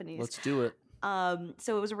in Japanese. Let's do it.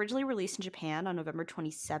 So it was originally released in Japan on November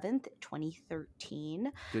 27th,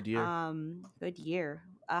 2013. Good year. Good year.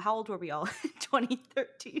 How old were we all in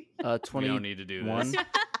 2013? 20. We don't need to do one. this.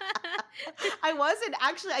 I wasn't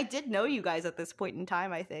actually. I did know you guys at this point in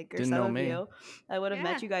time. I think, or Didn't some know of me. you. I would have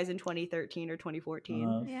met Yeah. you guys in 2013 or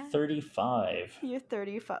 2014. Yeah. 35. You're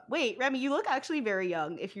 35. Wait, Remy, you look actually very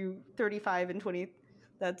young. If you 35 and 20,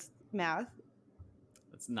 that's math.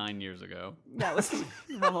 That's 9 years ago. That was.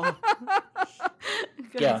 Oh.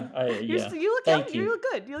 Yeah, You yeah. look Thank young. you. You look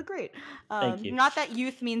good. You look great. Thank you. Not that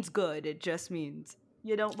youth means good. It just means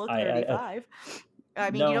you don't look I- 35.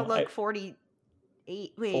 I mean, No, you don't look I- 40.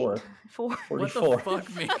 8. Wait. 4. 4. What the 44.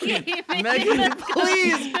 fuck, Megan? Okay, Megan,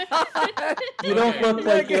 please. You don't Okay. look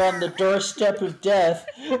like you're on the doorstep of death.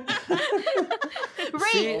 Rate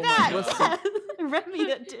See? Oh my that! God.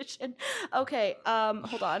 Remy edition. Okay,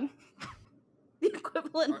 hold on. The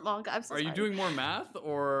equivalent manga. I'm so Are you sorry. doing more math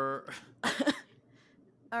or?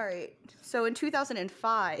 All right. So in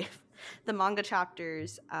 2005, the manga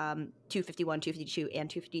chapters 251, 252, and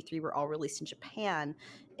 253 were all released in Japan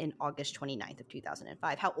in August 29th of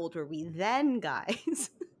 2005. How old were we then, guys?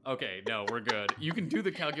 Okay, no, we're good. You can do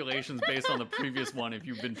the calculations based on the previous one if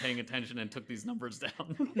you've been paying attention and took these numbers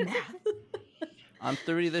down. Math. I'm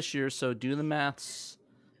 30 this year, so do the maths.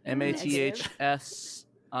 MATHS.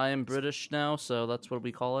 I am British now, so that's what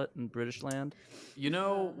we call it in British land. You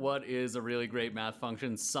know what is a really great math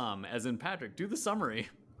function? Sum, as in Patrick. Do the summary.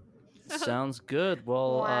 Sounds good.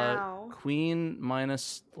 Well, Wow. queen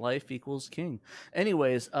minus life equals king.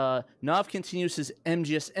 Anyways, Nav continues his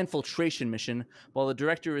MGS infiltration mission while the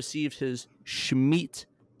director received his Schmeat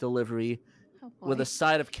delivery Oh, with boy. a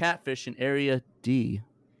side of catfish in Area D.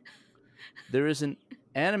 There is an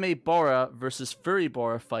anime Bara versus furry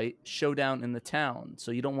Bara fight showdown in the town,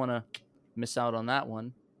 so you don't want to miss out on that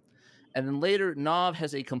one. And then later, Nav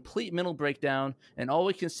has a complete mental breakdown, and all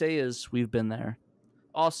we can say is we've been there.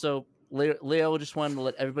 Also, Leo just wanted to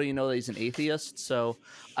let everybody know that he's an atheist, so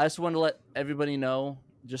I just wanted to let everybody know,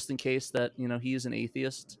 just in case, that he is an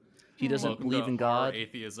atheist. He doesn't Welcome believe to in God. our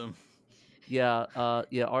atheism. Yeah,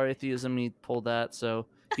 our atheism, he pulled that. So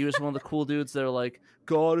he was one of the cool dudes that are like,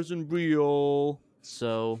 God isn't real.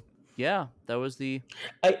 So yeah, that was the.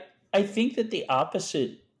 I think that the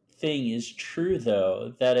opposite thing is true,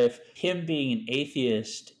 though, that if him being an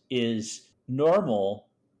atheist is normal,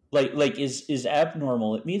 like is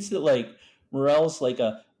abnormal, it means that like Morel's like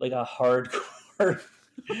a hardcore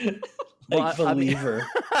Well, I mean- believer.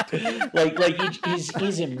 like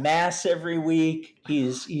he's in mass every week.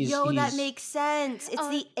 He's That makes sense. It's Oh.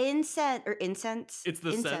 the incense or incense. It's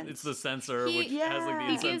the it's the censor, He- which has like the Yeah.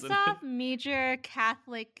 He incense gives in it. off major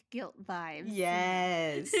Catholic guilt vibes.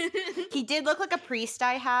 Yes. He did look like a priest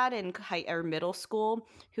I had in middle school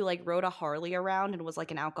who like rode a Harley around and was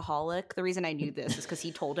like an alcoholic. The reason I knew this is because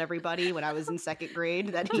he told everybody when I was in second grade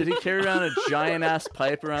that Did he carry around a giant ass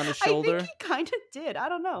pipe around his shoulder? I think he kind of did. I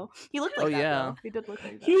don't know. He looked like Oh, that. yeah. Though. He did look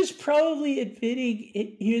like that. He was probably admitting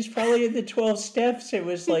he was probably in the 12 steps. It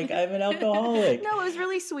was like, I'm an alcoholic. No, it was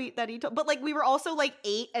really sweet that he told. But like we were also like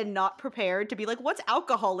 8 and not prepared to be like, what's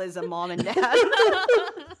alcoholism, mom and dad?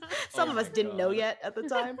 Some Oh of us my didn't know God. yet at the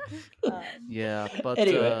time. Yeah, but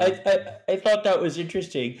Anyway, I thought that was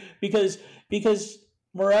interesting because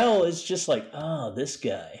Morel is just like, oh, this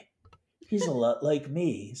guy, he's a lot like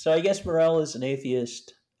me. So I guess Morel is an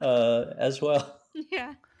atheist as well.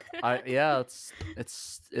 Yeah.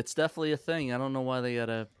 it's definitely a thing. I don't know why they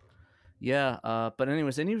gotta. Yeah, but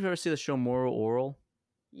anyways, any of you ever see the show Moral Oral?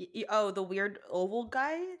 Oh, the weird oval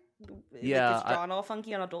guy. Yeah, like it's drawn all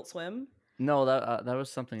funky on Adult Swim. No, that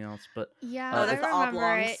was something else. But Yeah, Oh, I that's the remember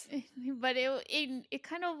oblongs. it, but it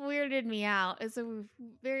kind of weirded me out. It's a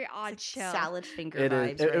very odd show. Salad finger it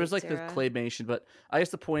vibes. is. It was right, like Sarah? the claymation. But I guess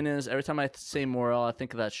the point is, every time I say Moral, I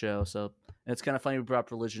think of that show. So it's kind of funny we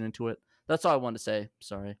brought religion into it. That's all I wanted to say.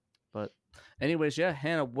 Sorry, but anyways, yeah,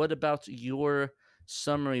 Hannah, what about your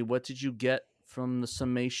summary? What did you get from the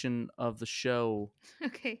summation of the show?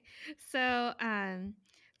 Okay. So,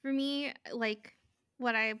 for me, like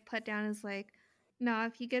what I put down is like, no,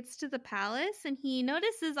 if he gets to the palace and he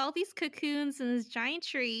notices all these cocoons in this giant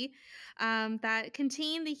tree that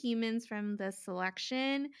contain the humans from the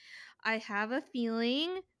selection, I have a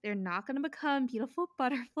feeling they're not going to become beautiful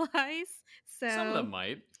butterflies. So Some of them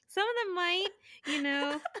might. Some of them might,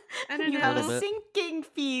 I don't You know. have Little a bit. sinking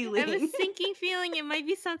feeling. I have a sinking feeling it might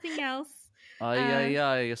be something else. Yeah.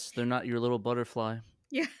 I guess they're not your little butterfly.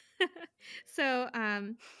 Yeah. So,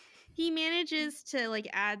 he manages to like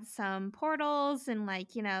add some portals and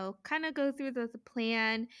kind of go through the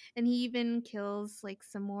plan, and he even kills like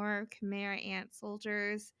some more Chimera ant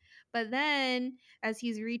soldiers. But then as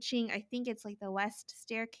he's reaching, I think it's like the west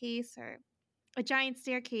staircase or a giant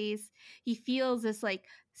staircase, he feels this like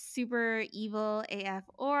super evil AF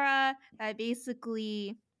aura that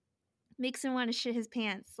basically makes him want to shit his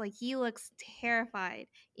pants. Like he looks terrified,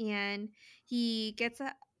 and he gets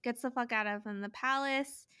the fuck out of the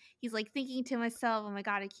palace. He's like thinking to himself, "Oh my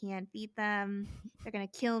god, I can't beat them. They're gonna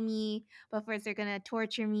kill me. But first, they're gonna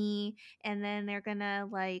torture me, and then they're gonna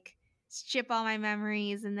like strip all my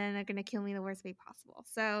memories, and then they're gonna kill me the worst way possible."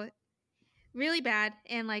 So really bad.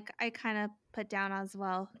 And like I kind of put down as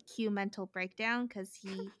well, cue mental breakdown, because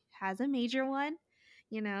he has a major one,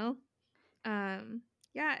 you know.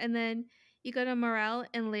 Yeah, and then you go to Morel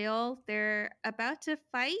and Leol. They're about to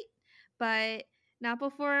fight, but not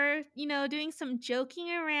before, doing some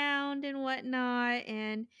joking around and whatnot.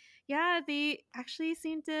 And yeah, they actually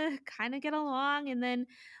seem to kind of get along. And then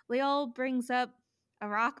Leol brings up a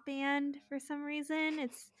rock band for some reason.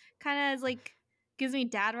 It's kind of like gives me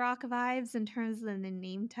dad rock vibes in terms of the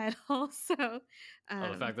name title. So,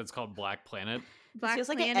 The fact that it's called Black Planet. Black This feels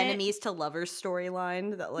like Planet. an enemies to lovers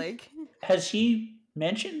storyline that like Has he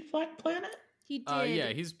mentioned Black Planet? He did.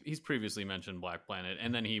 Yeah, he's previously mentioned Black Planet,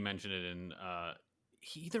 and then he mentioned it in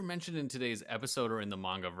he either mentioned in today's episode or in the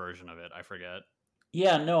manga version of it. I forget.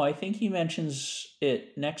 Yeah, no, I think he mentions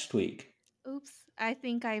it next week. Oops, I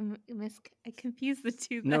think I confused the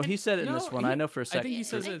two. No, then. he said it in this one. I know for a I second. think he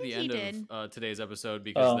says it I at the think end he of today's episode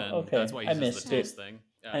because okay. that's why he I says missed the it. taste thing.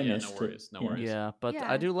 I missed no worries, it. no worries. Yeah, but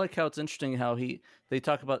Yeah. I do like how it's interesting how they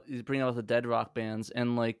talk about he's bringing out the dead rock bands,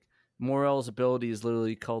 and like Morel's ability is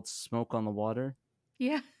literally called Smoke on the Water.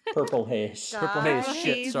 Yeah. Purple Haze. Purple Haze. Purple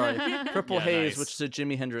Shit, Haze. sorry. Purple Yeah, Haze, nice. which is a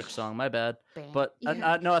Jimi Hendrix song. My bad. bang. But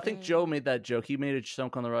Yeah. no, I think Joe made that joke. He made a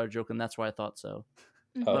Smoke on the Water joke, and that's why I thought so.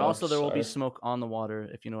 Mhm. Oh, But also, there will be sorry. smoke on the water,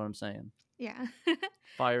 if you know what I'm saying. Yeah.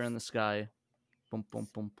 Fire in the sky. Boom, boom,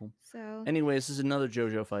 boom, boom. So. Anyways, this is another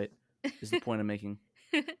JoJo fight. Is the point I'm making.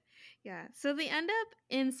 Yeah. So they end up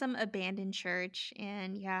in some abandoned church,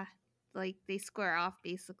 and yeah, like they square off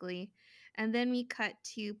basically. And then we cut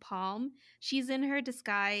to Palm. She's in her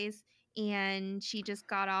disguise, and she just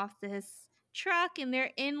got off this truck, and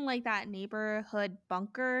they're in like that neighborhood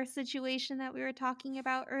bunker situation that we were talking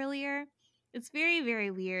about earlier. It's very, very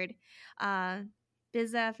weird.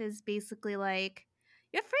 Bizef is basically like,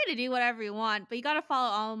 you're free to do whatever you want, but you got to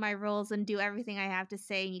follow all of my rules and do everything I have to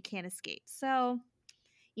say, and you can't escape. So,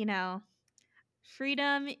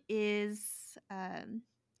 freedom is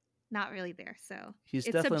not really there. So He's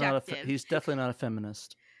it's definitely subjective. he's definitely not a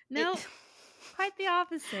feminist. No, quite the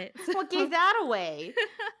opposite. What gave that away?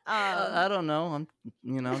 I don't know. I'm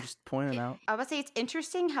just pointing out. I would say it's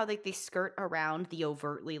interesting how like they skirt around the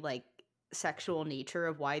overtly like sexual nature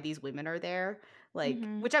of why these women are there. Like,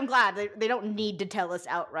 which I'm glad they don't need to tell us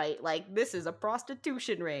outright. Like, this is a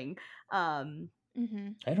prostitution ring. I don't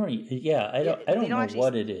know actually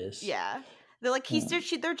what it is. Yeah. They're like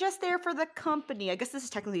they're just there for the company. I guess this is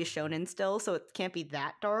technically a shonen still, so it can't be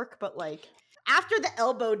that dark. But like after the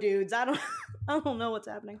elbow dudes, I don't know what's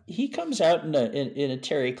happening. He comes out in a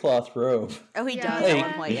terry cloth robe. Oh, he Yeah. does. At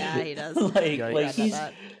one point, yeah, he does. like he's.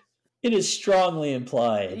 It is strongly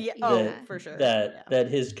implied for sure that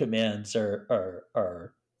his commands are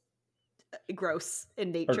gross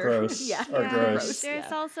in nature. gross. Yeah, Or gross.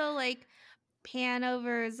 There's also like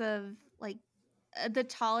panovers of like the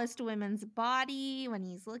tallest woman's body when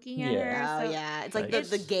he's looking at her. Oh So yeah, it's like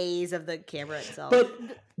the gaze of the camera itself.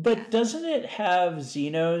 But doesn't it have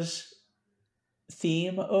Xeno's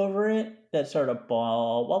theme over it? That sort of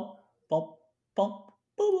bump, bump, bump,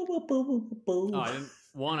 boom, boom, boom, boom.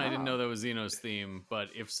 I didn't know that was Xeno's theme, but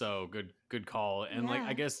if so, good call. And like,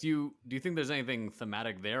 I guess do you think there's anything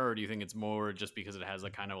thematic there, or do you think it's more just because it has a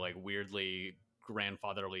kind of like weirdly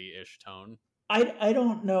grandfatherly-ish tone? I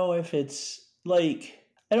don't know if it's like,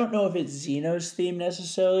 I don't know if it's Xeno's theme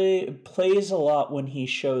necessarily. It plays a lot when he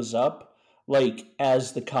shows up, like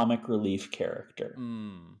as the comic relief character.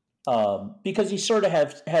 Because he sort of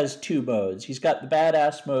has two modes. He's got the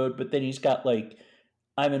badass mode, but then he's got like,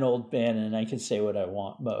 I'm an old man and I can say what I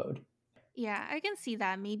want mode. Yeah, I can see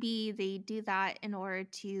that. Maybe they do that in order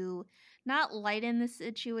to not lighten the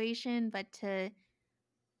situation, but to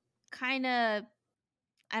kind of,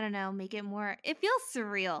 I don't know, make it more, it feels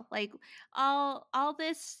surreal. Like all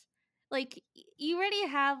this, like you already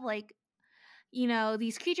have like,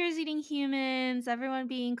 these creatures eating humans, everyone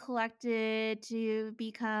being collected to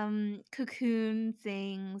become cocoon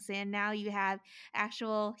things, and now you have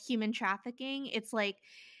actual human trafficking. It's like,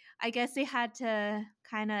 I guess they had to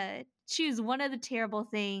kind of choose one of the terrible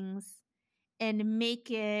things and make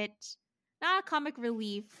it not a comic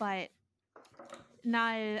relief, but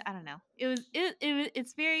not, I don't know.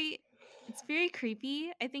 It's very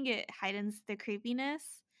creepy. I think it heightens the creepiness.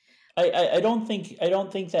 I don't think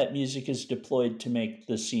that music is deployed to make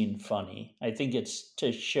the scene funny. I think it's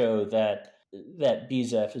to show that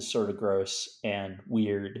Bizef is sort of gross and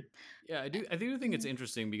weird. Yeah, I do think it's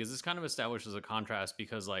interesting because this kind of establishes a contrast,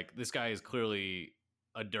 because like this guy is clearly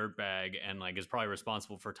a dirtbag and like is probably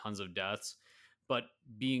responsible for tons of deaths, but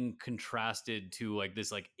being contrasted to like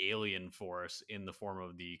this like alien force in the form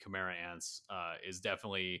of the Chimera ants is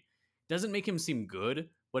definitely, doesn't make him seem good,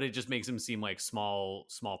 but it just makes him seem like small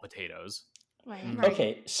potatoes. Right.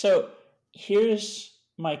 Okay, so here's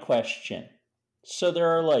my question. So there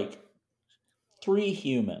are like 3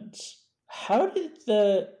 humans. How did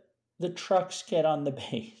the trucks get on the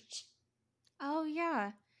base? Oh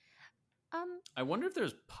yeah. I wonder if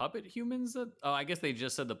there's puppet humans that. Oh, I guess they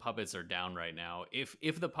just said the puppets are down right now.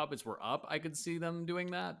 If the puppets were up, I could see them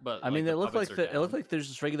doing that. But I mean, the it looked puppets like are it looked down. like there's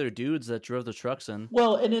just regular dudes that drove the trucks in.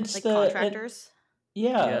 Well, and it's Like the contractors.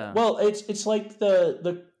 yeah. Well, it's like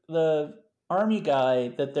the army guy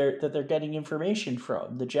that they're getting information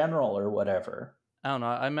from, the general or whatever. I don't know.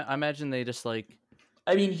 I imagine they just like.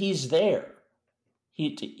 I mean, he's there.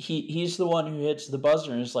 He's the one who hits the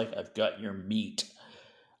buzzer and is like, "I've got your meat."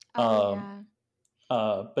 Oh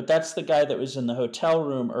yeah. But that's the guy that was in the hotel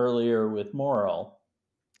room earlier with Moral.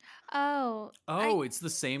 Oh. Oh, it's the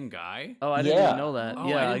same guy. Oh, I didn't even know that. Oh,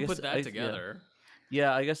 Yeah, I didn't guess put that together.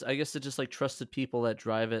 Yeah, I guess it just like trusted people that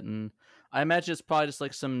drive it, and I imagine it's probably just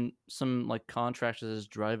like some like contractors that just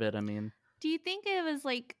drive it. I mean, Do you think it was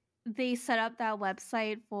like they set up that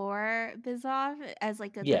website for Bizov as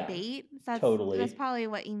like a Yeah, debate? That's totally. probably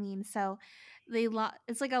what you mean. So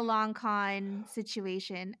it's like a long con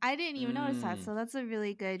situation. I didn't even notice that. So that's a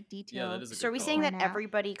really good detail. Yeah, that is a So are good we call. saying that Point out.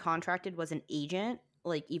 everybody contracted was an agent?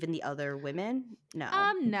 Like even the other women? No.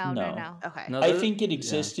 No. Okay. no, I think it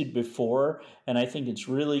existed before, and I think it's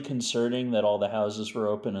really concerning that all the houses were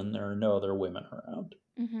open and there are no other women around.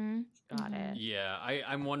 Mm-hmm. Got it. Yeah,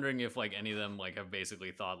 I'm wondering if like any of them like have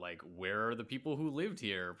basically thought like, where are the people who lived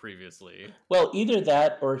here previously? Well, either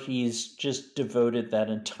that or he's just devoted that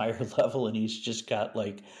entire level and he's just got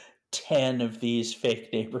like 10 of these fake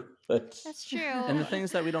neighborhoods. That's true. And the thing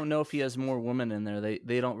is that we don't know if he has more women in there.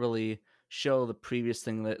 They don't really show the previous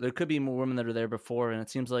thing. That there could be more women that are there before, and it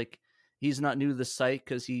seems like he's not new to the site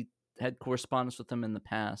because he had correspondence with them in the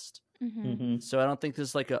past. Mm-hmm. So I don't think this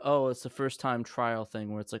is like it's the first time trial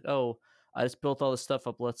thing where it's like, oh, I just built all this stuff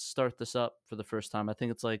up. Let's start this up for the first time. I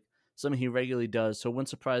think it's like something he regularly does. So it wouldn't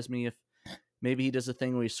surprise me if maybe he does a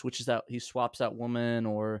thing where he swaps out woman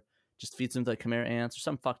or just feeds them to like chimera ants or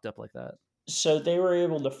something fucked up like that. So they were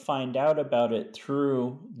able to find out about it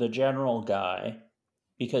through the general guy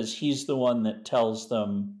because he's the one that tells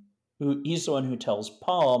them, he's the one who tells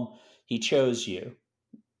Palm, he chose you.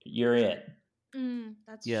 You're in.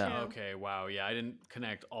 That's Yeah. true. Okay, wow, yeah, I didn't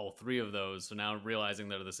connect all three of those, so now realizing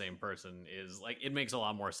they're the same person is like it makes a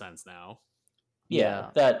lot more sense now.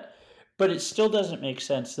 Yeah. But it still doesn't make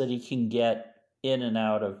sense that he can get in and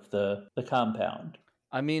out of the compound.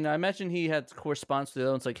 I mean, I imagine he had correspondence with the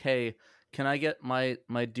other ones like, hey, can I get my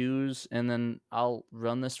dues and then I'll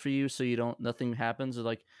run this for you so nothing happens? Or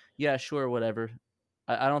like, yeah, sure, whatever.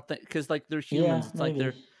 I don't think, because like they're humans. It's like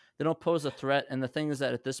they don't pose a threat. And the thing is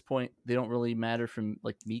that at this point, they don't really matter from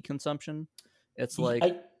like meat consumption. It's like,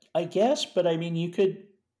 I guess, but I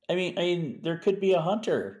mean, there could be a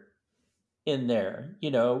hunter in there,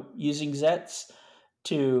 using Zets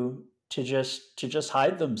to just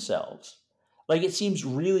hide themselves. Like it seems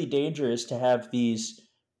really dangerous to have these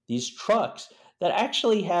trucks that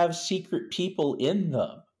actually have secret people in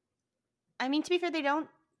them. I mean, to be fair, they don't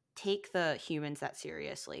take the humans that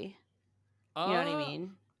seriously. You know what I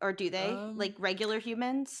mean? Or do they? Like regular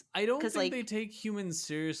humans? I don't think they take humans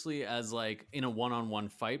seriously as like in a one-on-one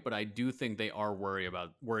fight, but I do think they are worried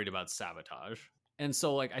about sabotage. And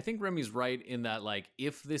so like I think Remy's right in that like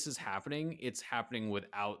if this is happening, it's happening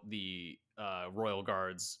without the Royal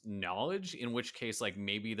Guard's knowledge, in which case like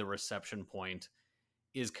maybe the reception point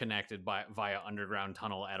is connected via underground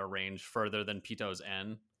tunnel at a range further than Pito's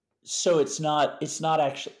N. So it's not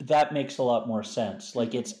actually, that makes a lot more sense.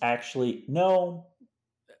 Like it's actually no.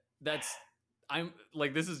 I'm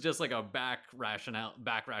like, this is just like a back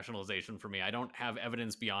rationalization for me. I don't have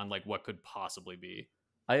evidence beyond like what could possibly be.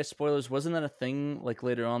 I guess spoilers. Wasn't that a thing like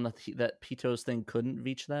later on that Pito's thing couldn't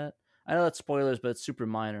reach that? I know that's spoilers, but it's super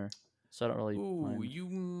minor, so I don't really. Ooh, you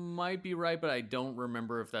might be right, but I don't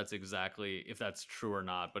remember if that's true or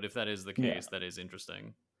not. But if that is the case, that is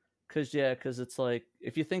interesting. Because it's like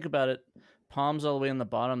if you think about it, Palm's all the way in the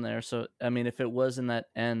bottom there. So I mean, if it was in that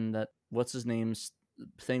end, that what's his name's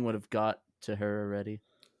thing would have got to her already.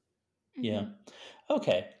 Yeah.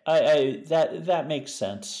 Okay. I that makes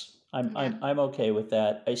sense. I'm okay with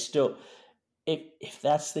that. I still, if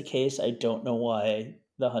that's the case, I don't know why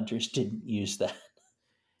the hunters didn't use that.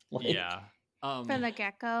 Yeah. From the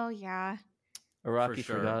get-go, yeah. Araki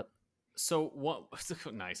forgot. So what?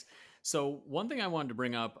 Nice. So one thing I wanted to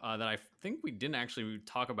bring up that I think we didn't actually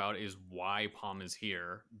talk about is why Palm is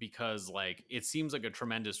here, because like it seems like a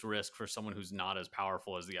tremendous risk for someone who's not as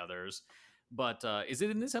powerful as the others. But is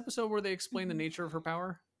it in this episode where they explain the nature of her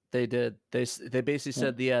power? They did. They basically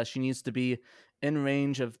said, she needs to be in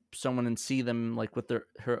range of someone and see them like with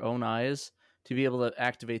her own eyes to be able to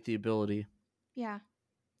activate the ability. Yeah.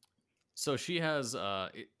 So she has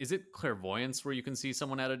is it clairvoyance where you can see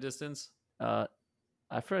someone at a distance? I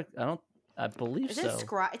believe Is so. it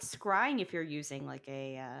it's scrying if you're using like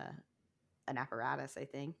an apparatus, I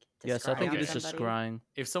think. Yes, I think it it is is just scrying.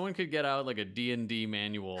 If someone could get out like a D&D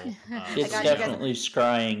manual. It's definitely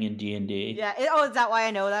scrying in D&D. Yeah. Is that why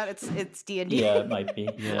I know that? It's D&D. Yeah, it might be.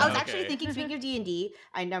 I was actually thinking, speaking of D&D,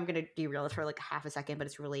 I know I'm going to derail this for like half a second, but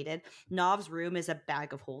it's related. Nov's room is a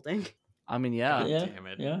bag of holding. I mean, yeah. Damn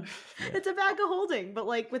it. Yeah. It's a bag of holding, but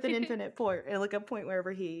like with an infinite point and like a point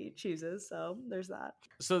wherever he chooses. So there's that.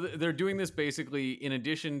 So they're doing this basically in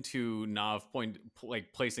addition to Nav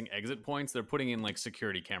placing exit points, they're putting in like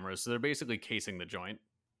security cameras. So they're basically casing the joint.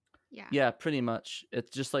 Yeah. Yeah, pretty much.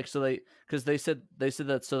 It's just like because they said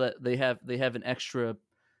that so that they have an extra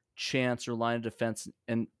chance or line of defense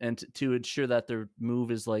and to ensure that their move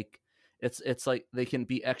is like it's like they can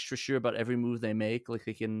be extra sure about every move they make, like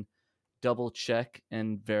they can double check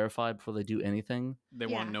and verify before they do anything. They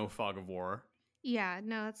want no fog of war. Yeah,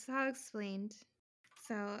 no, that's how explained.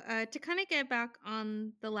 So to kind of get back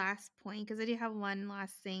on the last point, because I do have one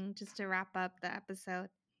last thing just to wrap up the episode.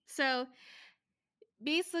 So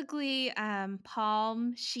basically,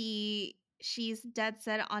 Palm, she's dead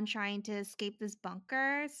set on trying to escape this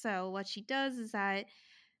bunker. So what she does is that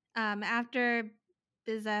after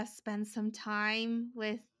Bizeth spends some time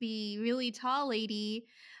with the really tall lady,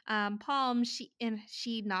 Palm,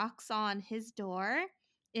 she knocks on his door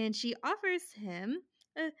and she offers him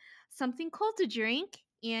something cold to drink,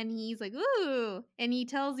 and he's like, "Ooh!" and he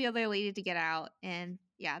tells the other lady to get out, and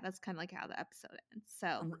yeah, that's kind of like how the episode ends.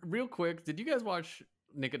 So, real quick, did you guys watch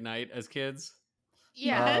Nick at Night as kids?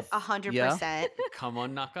 Yes, 100%. Come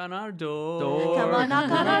on, knock on our door. Come on, knock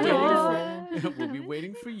on our door. We'll be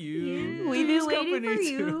waiting for you. We've been waiting for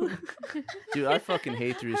you. Dude, I fucking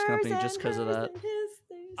hate Three's Company just because of that.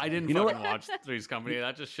 I didn't watch Three's Company.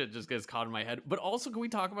 That shit just gets caught in my head. But also, can we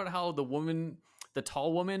talk about how the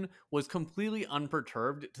tall woman was completely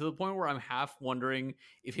unperturbed to the point where I'm half wondering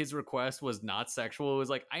if his request was not sexual. It was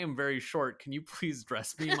like, I am very short. Can you please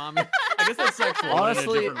dress me, mommy? I guess that's sexual.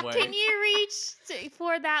 Honestly, in a different way. Can you reach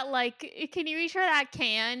for that? Can you reach for that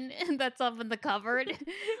can that's up in the cupboard?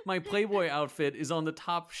 My Playboy outfit is on the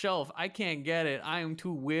top shelf. I can't get it. I am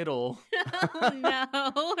too whittle. Oh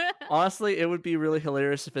no. Honestly, it would be really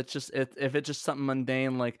hilarious if it's just something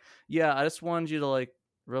mundane like, yeah, I just wanted you to like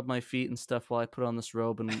rub my feet and stuff while I put on this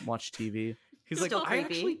robe and watch TV. He's like, I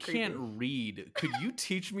actually can't read. Could you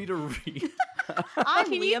teach me to read? I'm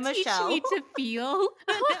can Leah you Michelle. teach me to feel?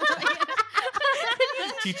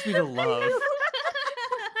 Teach me to love.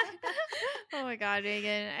 Oh my god,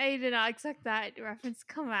 Megan. I did not expect that reference to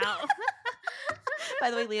come out.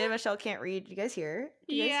 By the way, Leah Michelle can't read. Did you guys hear?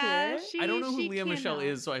 Did you guys hear? I don't know who Leah Michelle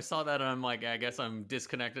is, so I saw that and I'm like, I guess I'm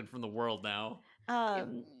disconnected from the world now.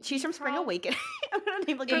 She's from Spring Awakening. I'm gonna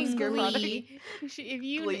name like a obscure product. If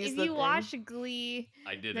you watch Glee,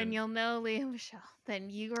 I didn't. then you'll know Leah Michelle. Then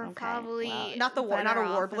you are probably not a better off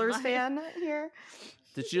in Warblers life. fan here.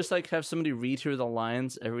 Did you just like have somebody read her the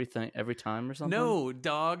lines every time or something? No,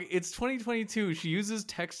 dog. It's 2022. She uses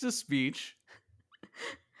text to speech.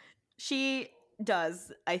 She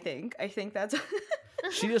does. I think that's.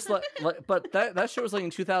 She just like but that show was like in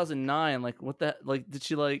 2009. Like what that like did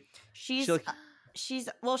she like? She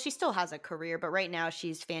still has a career, but right now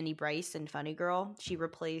she's Fanny Bryce in Funny Girl. She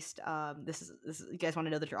replaced this is you guys want to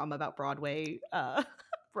know the drama about Broadway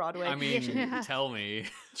Broadway. I mean, tell me.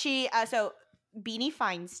 She so Beanie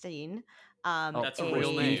Feinstein. That's a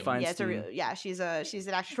real name. Yeah, she's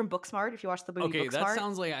an actress from Booksmart. If you watch the movie Booksmart. That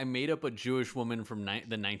sounds like I made up a Jewish woman from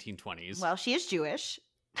the 1920s. Well, she is Jewish.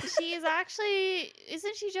 She is actually,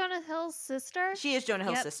 isn't she Jonah Hill's sister? She is Jonah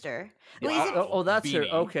Hill's sister. Well, that's her.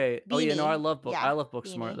 Okay. Beanie. Oh yeah, no, I love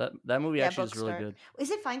Booksmart. Beanie. That movie actually is really good. Is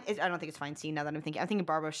it fine? I don't think it's Feinstein now that I'm thinking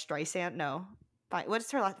Barbara Streisand. No. What's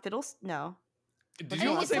her last? Fiddles? No. Did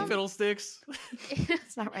you say Fiddlesticks?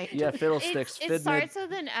 It's not right. Yeah, Fiddlesticks. It starts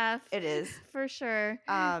with an F. It is. For sure.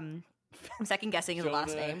 I'm second guessing his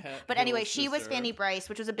last name. But anyway, she was Fanny Bryce,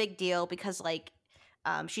 which was a big deal because like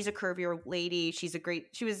she's a curvier lady. She's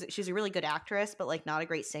a really good actress, but like not a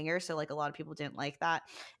great singer. So like a lot of people didn't like that.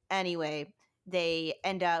 Anyway,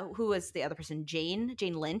 who was the other person? Jane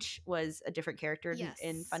Lynch was a different character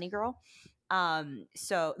in Funny Girl.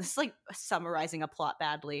 So this is like summarizing a plot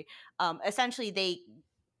badly. Essentially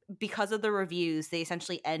because of the reviews, they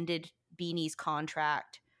essentially ended Beanie's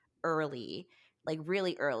contract early, like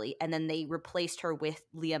really early. And then they replaced her with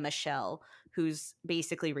Leah Michelle, who's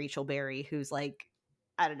basically Rachel Berry, who's like,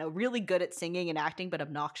 I don't know, really good at singing and acting, but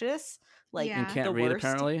obnoxious. Like, and can't read,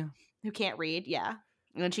 apparently. Who can't read, yeah.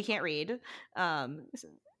 And she can't read.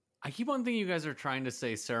 I keep on thinking you guys are trying to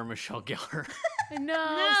say Sarah Michelle Gellar. No,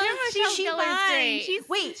 No, Sarah Michelle she's Gellar's fine.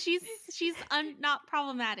 great. She's not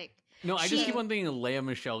problematic. No, I just She- keep on thinking Leia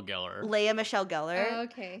Michelle Gellar. Leia Michelle Gellar. Oh,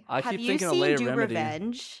 okay. I Have keep you thinking of seen Leia Do Remedy.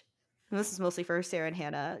 Revenge? And this is mostly for Sarah and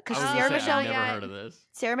Hannah because I was Sarah gonna say, Michelle I've never yeah. heard of this.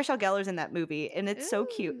 Sarah Michelle Gellar's in that movie, and it's so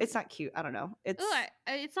cute. Ooh. It's not cute. I don't know. It's Ooh,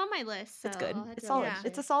 it's on my list. So it's good. I'll have It's to solid. watch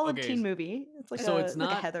It's it. a solid Okay, teen movie. It's like So a, it's like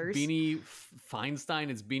a not Heathers. Beanie Feinstein,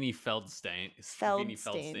 it's Beanie Feldstein. Beanie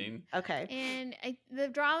Feldstein. Okay. And the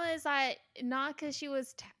drama is that not because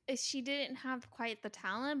she didn't have quite the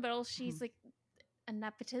talent, but also she's like a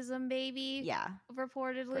nepotism baby. Yeah.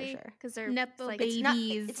 reportedly, sure. because they're Nepo like,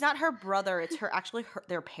 babies. It's not her brother. It's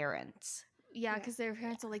their parents. yeah, because their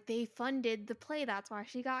parents are like they funded the play. That's why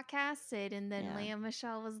she got casted. And then Yeah. Leia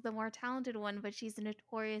Michelle was the more talented one, but she's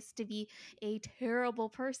notorious to be a terrible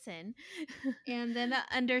person. And then the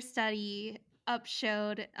understudy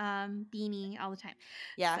upshowed Beanie all the time.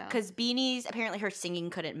 Yeah, So- because Beanie's apparently her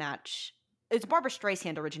singing couldn't match. It's Barbara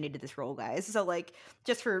Streisand originated this role, guys. So like,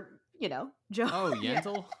 just for Joe. Oh, Yeah.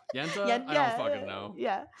 Yentl? Yenta? Yeah, I don't fucking know.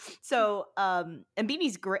 Yeah. So, and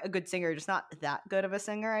Beanie's a good singer, just not that good of a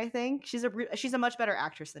singer. I think she's a much better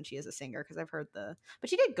actress than she is a singer because I've heard but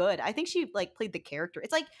she did good. I think she like played the character.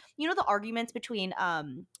 It's like the arguments between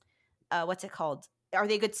what's it called? Are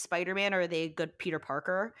they a good Spider-Man or are they a good Peter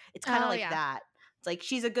Parker? It's kind of Oh, like yeah. that. It's like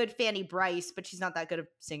she's a good Fanny Bryce, but she's not that good a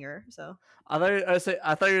singer. So I thought you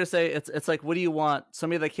were gonna say it's like, what do you want?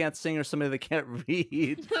 Somebody that can't sing or somebody that can't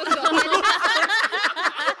read?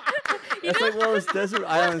 It's like, well, it's desert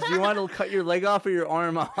islands. Do you want to cut your leg off or your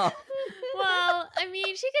arm off? Well, I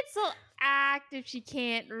mean, she could still act if she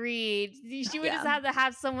can't read. She would just Yeah. have to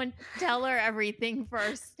have someone tell her everything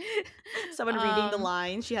first. someone reading the Um,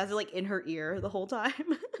 lines, she has it like in her ear the whole time.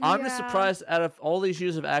 I'm just Yeah. surprised out of all these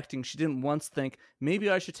years of acting, she didn't once think, maybe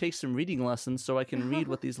I should take some reading lessons so I can read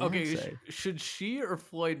what these lines Okay, say. should she or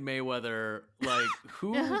Floyd Mayweather, like,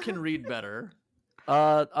 who can read better?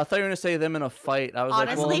 I thought you were gonna say them in a fight. I was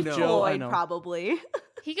Honestly, like, well, Joe, I Floyd know. probably.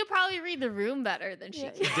 He could probably read the room better than she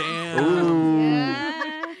can. Damn. Ooh.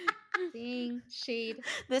 Yeah. Dang, shade.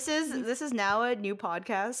 This is now a new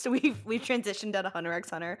podcast. We've transitioned out of Hunter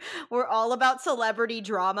x Hunter. We're all about celebrity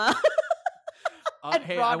drama. And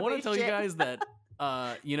Hey, I want Broadway to tell you shit. guys that,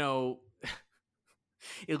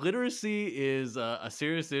 illiteracy is a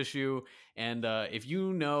serious issue. And if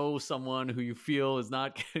you know someone who you feel is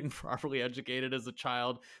not getting properly educated as a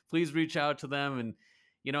child, please reach out to them and,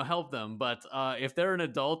 help them. But if they're an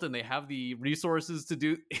adult and they have the resources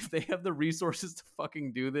if they have the resources to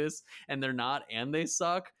fucking do this and they're not and they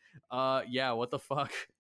suck, yeah, what the fuck?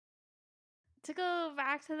 To go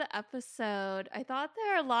back to the episode, I thought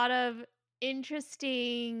there are a lot of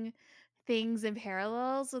interesting things and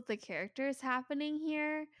parallels with the characters happening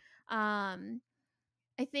here. I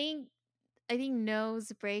think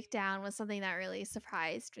No's breakdown was something that really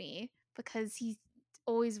surprised me because he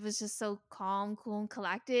always was just so calm, cool, and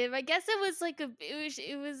collective. I guess it was like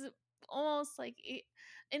it was almost like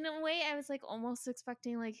in a way I was like almost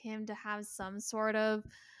expecting like him to have some sort of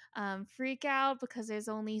freak out because there's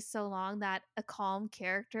only so long that a calm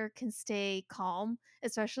character can stay calm,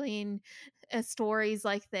 especially in stories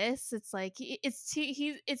like this. It's like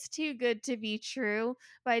it's too good to be true,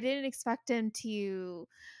 but I didn't expect him to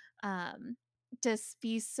just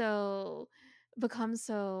become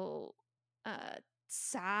so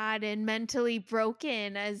sad and mentally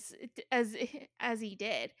broken as he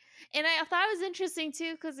did. And I thought it was interesting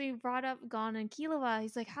too because he brought up Gon and Killua.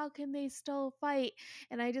 He's like, how can they still fight?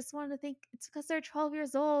 And I just want to think it's because they're 12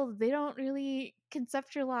 years old. They don't really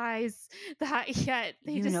conceptualize that yet.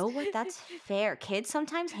 You know what? That's fair. Kids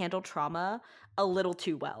sometimes handle trauma a little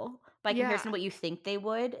too well by comparison to what you think they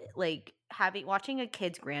would. Like watching a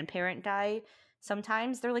kid's grandparent die,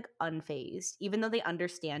 sometimes they're like unfazed, even though they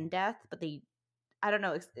understand death, but I don't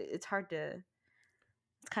know. It's hard to.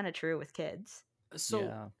 It's kind of true with kids. So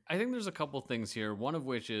Yeah. I think there's a couple things here. One of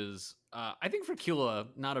which is, I think for Killua,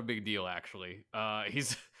 not a big deal actually.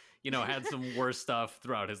 He's, had some worse stuff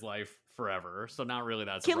throughout his life forever, so not really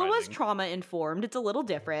that surprising. Killua was trauma informed. It's a little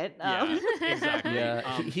different. Yeah, exactly.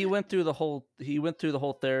 Yeah, he went through the whole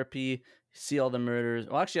therapy, see all the murders.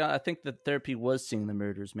 Well, actually, I think the therapy was seeing the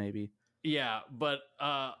murders. Maybe Yeah, but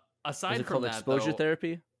is aside it from called that, exposure though-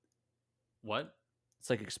 therapy? What? It's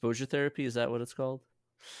like exposure therapy. Is that what it's called?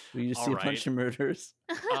 Where you just see a bunch Alright. of murders.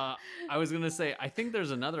 I was gonna say, I think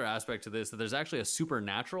there's another aspect to this, that there's actually a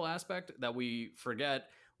supernatural aspect that we forget,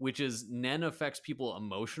 which is Nen affects people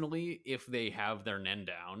emotionally if they have their Nen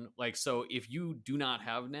down. Like, so if you do not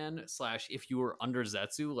have Nen / if you were under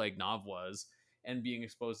Zetsu like Nav was, and being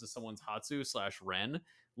exposed to someone's Hatsu / Ren,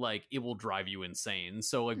 like it will drive you insane.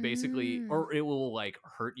 So like basically, or it will like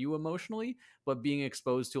hurt you emotionally, but being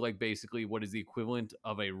exposed to like basically what is the equivalent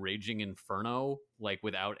of a raging inferno, like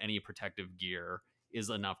without any protective gear, is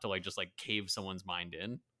enough to like just like cave someone's mind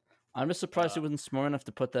in. I'm just surprised he wasn't smart enough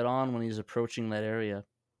to put that on when he's approaching that area.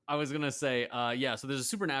 I was gonna say, yeah. So there's a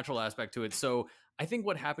supernatural aspect to it. So I think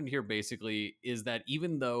what happened here basically is that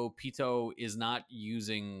even though Pito is not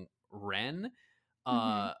using Ren,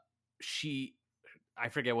 she, I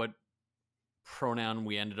forget what pronoun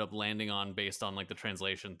we ended up landing on based on like the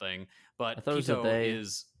translation thing, but I thought it was a Pito they.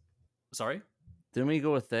 is. Sorry. Didn't we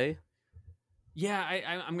go with they? Yeah,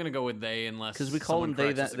 I'm gonna go with they unless Because we call them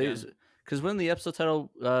they that. Because when the episode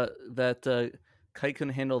title that Kite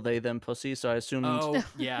couldn't handle they them pussy, so I assumed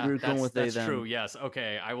yeah, we were going with that's they them. true. Yes,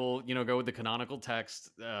 okay. I will go with the canonical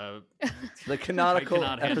text. The canonical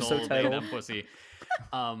cannot episode handle title. they them pussy.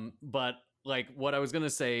 But like what I was gonna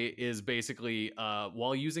say is basically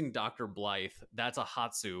while using Dr. Blythe, that's a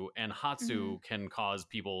Hatsu, and Hatsu can cause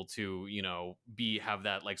people to have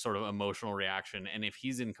that like sort of emotional reaction, and if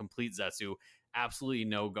he's in complete Zetsu, absolutely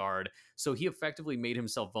no guard. So he effectively made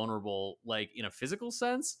himself vulnerable, like in a physical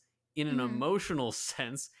sense, in an emotional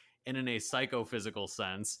sense, and in a psychophysical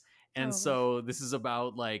sense. And so this is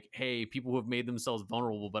about like, hey, people who have made themselves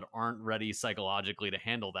vulnerable but aren't ready psychologically to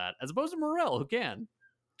handle that, as opposed to Morel, who can.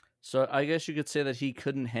 So I guess you could say that he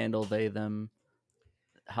couldn't handle they them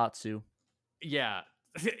Hatsu. Yeah,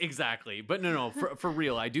 exactly. But no, for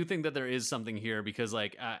real, I do think that there is something here because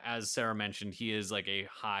like as Sarah mentioned, he is like a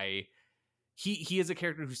high. He is a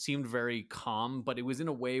character who seemed very calm, but it was in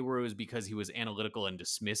a way where it was because he was analytical and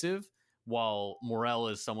dismissive, while Morel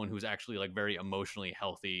is someone who's actually like very emotionally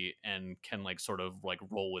healthy and can like sort of like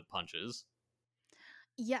roll with punches.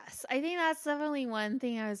 Yes, I think that's definitely one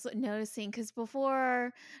thing I was noticing because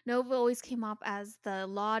before Nova always came up as the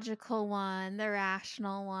logical one, the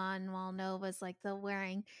rational one, while Nova's like the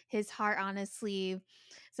wearing his heart on his sleeve.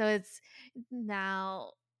 So it's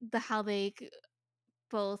now how they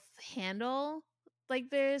both handle like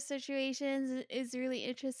their situations is really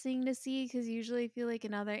interesting to see because usually I feel like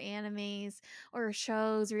in other animes or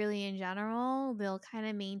shows really in general they'll kind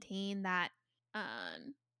of maintain that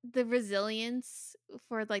the resilience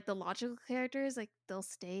for like the logical characters, like they'll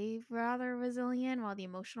stay rather resilient while the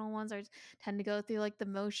emotional ones are tend to go through like the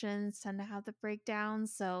motions, tend to have the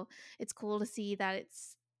breakdowns. So it's cool to see that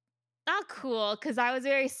it's not cool because I was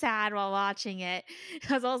very sad while watching it.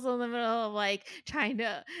 I was also in the middle of like trying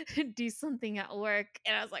to do something at work,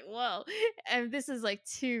 and I was like, "Whoa, and this is like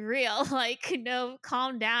too real." Like, no,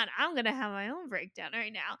 calm down. I'm gonna have my own breakdown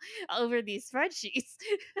right now over these spreadsheets.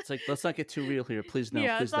 It's like let's not get too real here, please. No,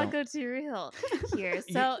 yeah, please let's not don't. go too real here.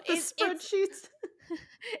 So The spreadsheets.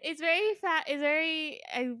 it's very fat. It's very.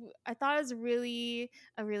 I thought it was really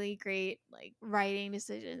a really great like writing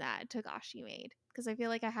decision that Togashi made because I feel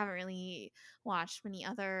like I haven't really watched many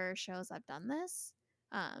other shows that have done this.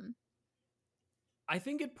 I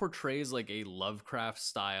think it portrays like a Lovecraft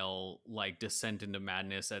style like descent into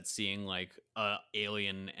madness at seeing like a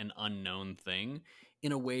alien and unknown thing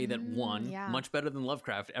in a way that one, much better than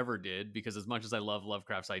Lovecraft ever did, because as much as I love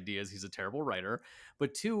Lovecraft's ideas, he's a terrible writer.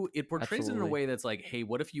 But two, it portrays it in a way that's like, hey,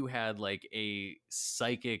 what if you had like a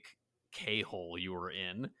psychic K-hole you were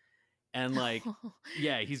in? And like,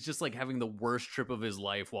 yeah, he's just like having the worst trip of his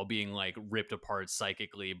life while being like ripped apart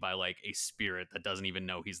psychically by like a spirit that doesn't even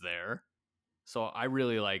know he's there. So I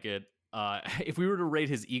really like it. If we were to rate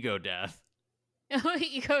his ego death.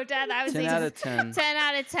 Ego death, I would 10 say out of 10. 10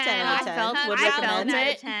 out of 10. 10 out of 10. I felt Would it. recommend. 1,000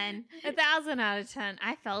 out of 10. 1,000 out of 10.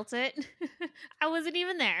 I felt it. I wasn't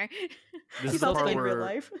even there. This He is the felt part it in real where,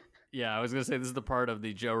 life. yeah, I was gonna say this is the part of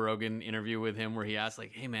the Joe Rogan interview with him where he asked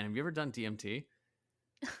like, "Hey man, have you ever done DMT?"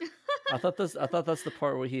 I thought that's the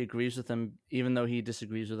part where he agrees with him, even though he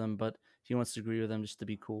disagrees with him, but he wants to agree with him just to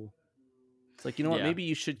be cool. It's like, you know what? Yeah. Maybe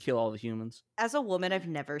you should kill all the humans. As a woman, I've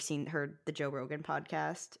never heard the Joe Rogan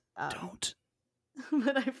podcast. Don't.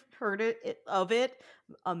 But I've heard of it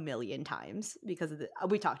a million times because of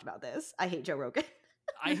we talked about this. I hate Joe Rogan.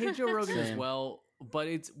 I hate Joe Rogan as Same. well, but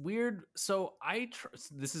it's weird. So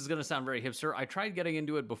this is gonna sound very hipster. I tried getting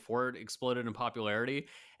into it before it exploded in popularity,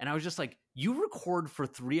 and I was just like, "You record for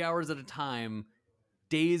 3 hours at a time,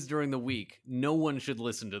 days during the week. No one should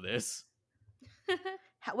listen to this."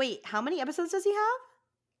 Wait, how many episodes does he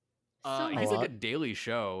have? He's like a daily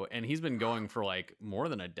show, and he's been going for like more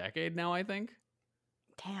than a decade now, I think.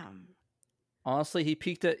 Damn. Honestly, he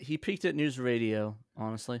peaked at News Radio.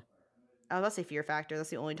 Honestly, I was about to say Fear Factor.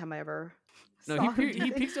 That's the only time I ever. No, saw he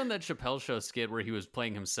him. peaked on that Chappelle Show skit where he was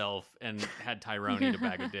playing himself and had Tyrone eat a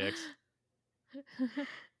bag of dicks.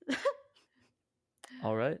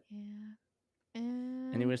 All right. Yeah.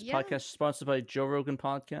 Anyways, yeah. podcast sponsored by Joe Rogan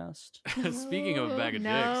Podcast. Speaking of a bag of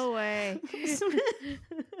No way.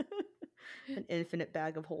 An infinite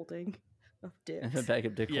bag of holding of dicks. And a bag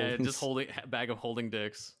of dick Yeah, holdings. just bag of holding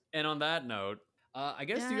dicks. And on that note, I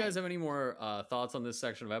guess do you guys have any more thoughts on this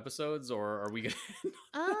section of episodes, or are we gonna?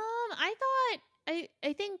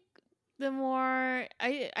 I think the more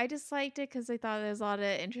I just liked it because I thought there's a lot of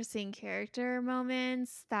interesting character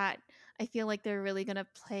moments that I feel like they're really gonna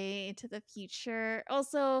play into the future.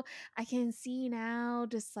 Also, I can see now,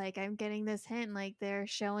 just like I'm getting this hint, like they're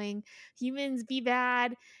showing humans be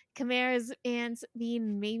bad, Chimera's ants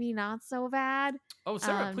being maybe not so bad. Oh,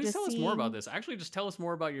 Sarah, please just tell us more about seeing- this. Actually, just tell us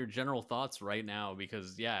more about your general thoughts right now,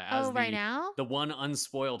 because yeah, as Oh, right now? the one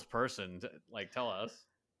unspoiled person, like tell us.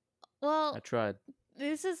 Well, I tried.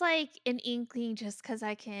 this is like an inkling just because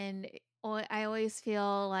I always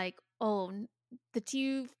feel like, the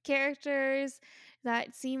two characters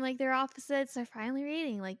that seem like they're opposites are finally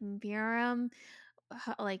reading. Like Miriam,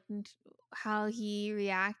 how he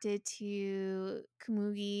reacted to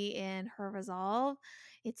Kamugi and her resolve.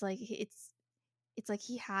 It's like he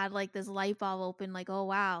had like this light bulb open, like, oh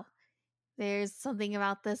wow, there's something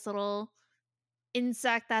about this little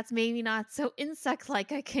insect that's maybe not so insect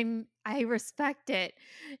like. I respect it.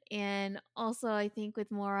 And also I think with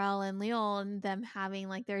Morel and Leon, them having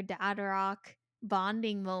like their dad rock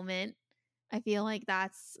bonding moment, I feel like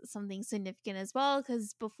that's something significant as well,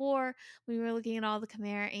 because before we were looking at all the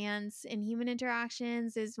Chimera ants and human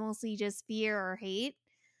interactions is mostly just fear or hate.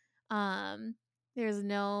 There's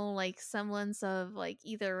no like semblance of like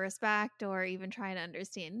either respect or even trying to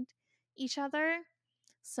understand each other.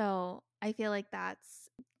 So I feel like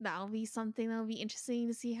that'll be something that'll be interesting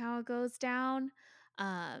to see how it goes down.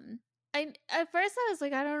 At first I was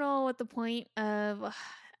like, I don't know what the point of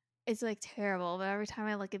it's like terrible, but every time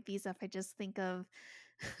I look at Bezef, I just think of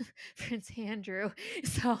Prince Andrew.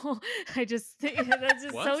 So I just think that's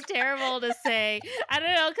just so What? terrible to say. I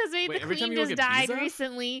don't know, because Wait, the every time queen you look just at died Bezef?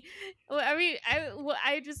 recently.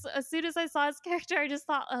 I just, as soon as I saw his character, I just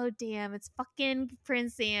thought, oh damn, it's fucking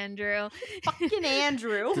Prince Andrew. Fucking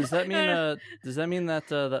Andrew. Does that mean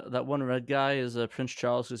that one red guy is Prince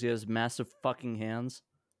Charles because he has massive fucking hands?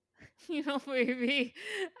 Maybe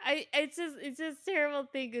it's just terrible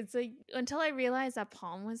thing. It's like, until I realized that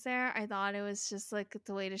Palm was there, I thought it was just like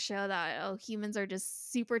the way to show that humans are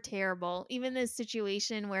just super terrible. Even this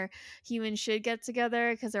situation where humans should get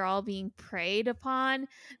together because they're all being preyed upon,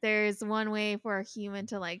 there's one way for a human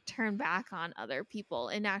to like turn back on other people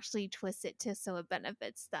and actually twist it to so it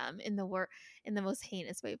benefits them in the most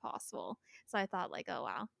heinous way possible. So I thought like, oh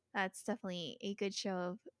wow, that's definitely a good show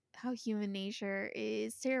of how human nature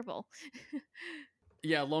is terrible.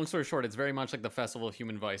 Yeah, long story short, it's very much like the Festival of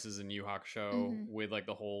Human Vices in Yu Hakusho, Mhm. with like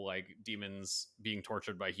the whole like demons being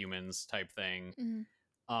tortured by humans type thing.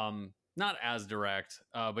 Mhm. Not as direct,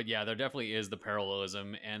 but yeah, there definitely is the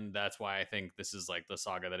parallelism, and that's why I think this is like the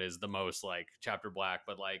saga that is the most like chapter black.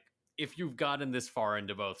 But like, if you've gotten this far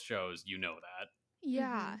into both shows, you know that.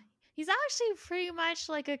 Yeah. He's actually pretty much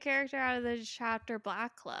like a character out of the Chapter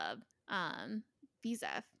Black Club.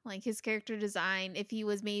 Bezef. Like his character design, if he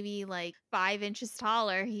was maybe like 5 inches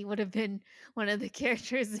taller, he would have been one of the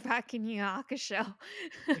characters back in Yu Hakusho.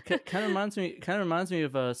 It kind of reminds me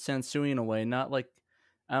of Sansui in a way. Not like,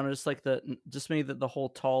 I don't know, just maybe the whole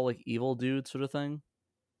tall like evil dude sort of thing.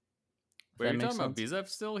 Wait, are you talking about Bezef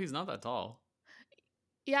still? He's not that tall.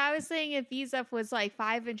 Yeah, I was saying if Bezef was like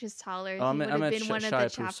 5 inches taller, Oh, he would have been one of the Shai-Pu,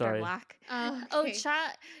 Chapter sorry. Black. Oh, Oh, okay.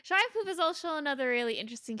 Shai-Pu is also another really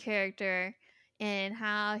interesting character, and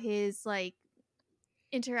how his like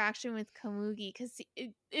interaction with Kamugi, because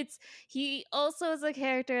he also is a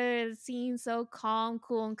character that seems so calm,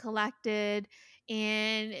 cool, and collected,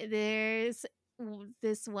 and there's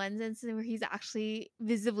this one instance where he's actually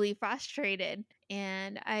visibly frustrated,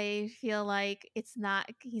 and I feel like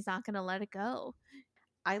he's not gonna let it go.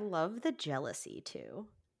 I love the jealousy too.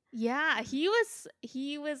 Yeah, he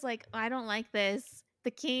was like, I don't like this.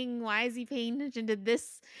 The king, why is he paying attention to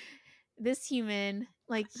this human?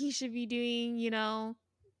 Like he should be doing,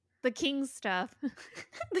 the king stuff.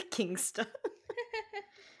 The king stuff.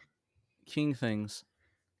 King things,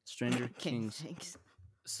 Stranger King Kings. things.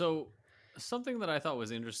 So something that I thought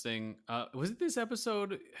was interesting, was it this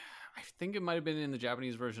episode? I think it might have been in the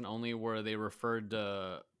Japanese version only, where they referred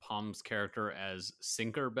to Palm's character as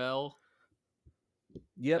Sinkerbell.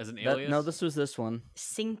 Yep. As an alias? No, this was this one.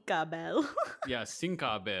 Sinkabel. Yeah,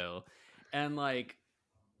 Sinkabell. And like,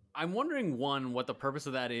 I'm wondering, one, what the purpose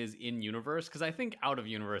of that is in universe, because I think out of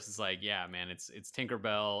universe it's like, yeah, man, it's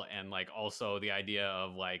Tinkerbell, and like also the idea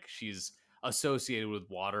of like she's associated with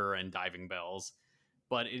water and diving bells.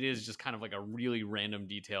 but it is just kind of like a really random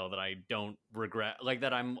detail that I don't regret. Like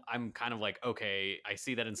that I'm kind of like, okay, I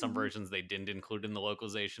see that in some versions they didn't include in the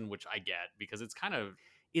localization, which I get because it's kind of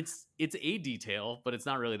it's a detail, but it's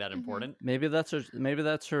not really that important. Maybe that's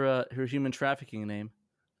her human trafficking name.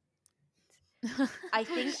 I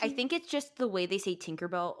think it's just the way they say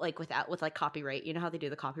Tinkerbell, like with like copyright. You know how they do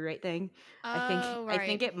the copyright thing. Oh, I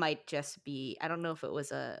think right. it might just be. I don't know if it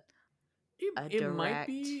was a It direct.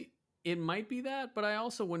 might be that, but I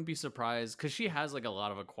also wouldn't be surprised because she has like a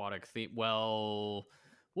lot of aquatic theme. Well,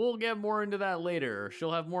 we'll get more into that later.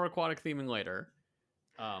 She'll have more aquatic theming later.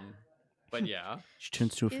 But yeah, She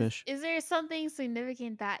turns to a fish. Is there something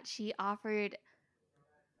significant that she offered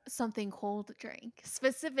something cold to drink,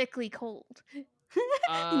 specifically cold?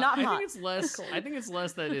 Not I hot. think it's less. Cold. I think it's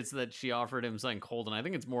less that it's that she offered him something cold, and I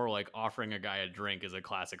think it's more like offering a guy a drink is a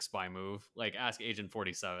classic spy move. Like ask Agent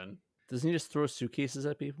 47. Doesn't he just throw suitcases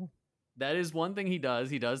at people? That is one thing he does.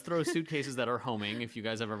 He does throw suitcases that are homing. If you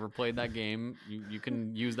guys have ever played that game, you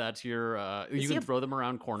can use that to your. You can throw them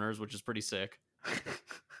around corners, which is pretty sick.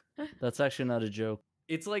 That's actually not a joke.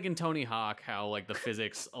 It's like in Tony Hawk, how like the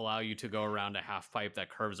physics allow you to go around a half pipe that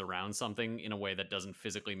curves around something in a way that doesn't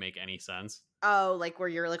physically make any sense. Oh, like where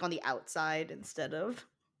you're like on the outside instead of.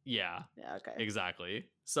 Yeah. Yeah. Okay. Exactly.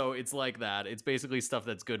 So it's like that. It's basically stuff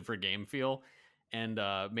that's good for game feel, and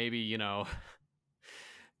maybe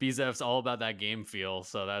BZEF's all about that game feel.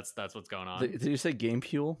 So that's what's going on. Did you say game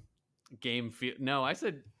fuel? Game feel? No, I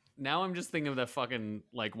said. Now I'm just thinking of the fucking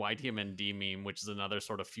like YTMND meme, which is another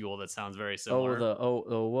sort of fuel that sounds very similar.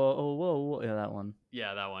 Whoa, yeah, that one.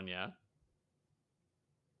 Yeah, that one. Yeah.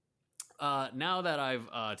 Now that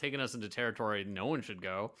I've taken us into territory no one should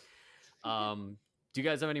go, do you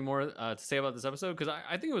guys have any more to say about this episode? Because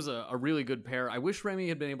I think it was a really good pair. I wish Remy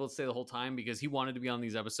had been able to stay the whole time because he wanted to be on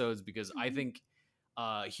these episodes because I think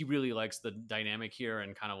he really likes the dynamic here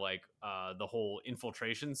and kind of like the whole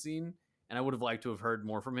infiltration scene. And I would have liked to have heard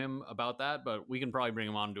more from him about that, but we can probably bring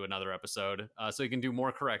him on to another episode so he can do more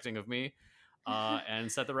correcting of me and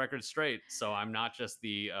set the record straight. So I'm not just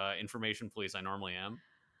the information police I normally am.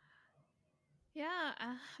 Yeah,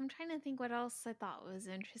 I'm trying to think what else I thought was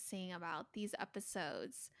interesting about these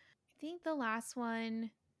episodes. I think the last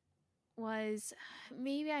one was,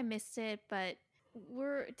 maybe I missed it, but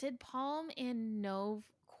did Palm and Nove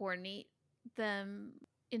coordinate them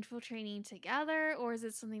infiltrating together, or is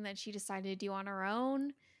it something that she decided to do on her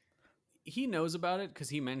own? He knows about it because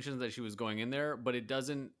he mentions that she was going in there, but it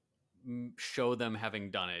doesn't show them having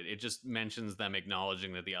done it. It just mentions them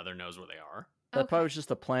acknowledging that the other knows where they are. That probably was just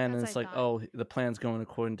a plan, and That's it's what like, I thought. oh, the plan's going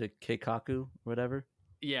according to Keikaku, whatever.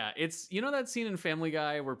 Yeah, it's that scene in Family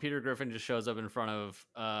Guy where Peter Griffin just shows up in front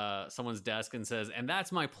of someone's desk and says, "And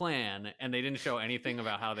that's my plan," and they didn't show anything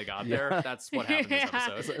about how they got there. That's what happened this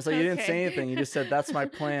episode. So you didn't say anything. You just said, "That's my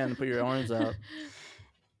plan." Put your arms out.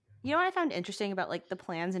 You know what I found interesting about like the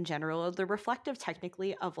plans in general? They're reflective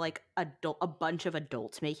technically of like a bunch of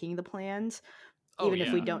adults making the plans, even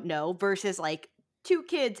if we don't know, versus like two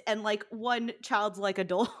kids and like one child's like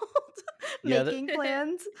adult making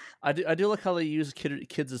plans. I do like how they use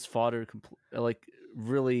kids as fodder like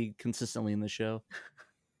really consistently in the show.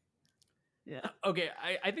 Yeah. Okay,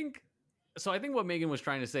 I think what Megan was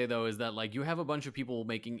trying to say though is that like you have a bunch of people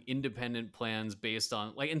making independent plans based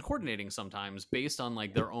on like and coordinating sometimes based on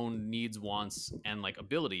like their own needs, wants, and like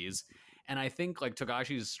abilities. And I think like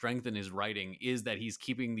Togashi's strength in his writing is that he's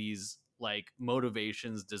keeping these like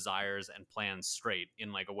motivations, desires, and plans straight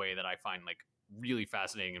in like a way that I find like really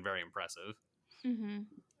fascinating and very impressive. Mm-hmm.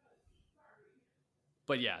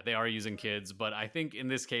 But yeah, they are using kids. But I think in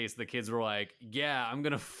this case, the kids were like, yeah, I'm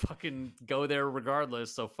going to fucking go there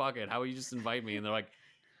regardless. So fuck it. How about you just invite me? And they're like,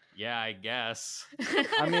 yeah, I guess.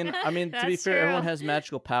 I mean, to be fair, everyone has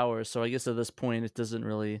magical powers. So I guess at this point, it doesn't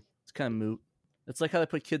really, it's kind of moot. It's like how they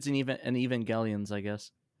put kids in Evangelions, I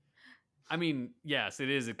guess. I mean, yes, it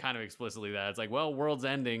is kind of explicitly that. It's like, well, world's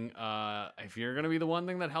ending. If you're going to be the one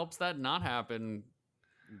thing that helps that not happen,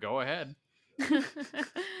 go ahead.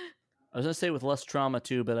 I was going to say with less trauma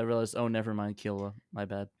too, but I realized, oh, never mind, Killua. My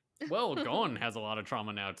bad. Well, Gon has a lot of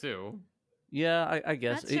trauma now too. Yeah, I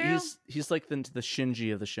guess. That's true. He's like the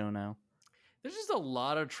Shinji of the show now. There's just a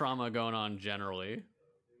lot of trauma going on generally.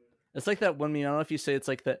 It's like that one meme. I don't know if you say it's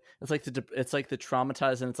like the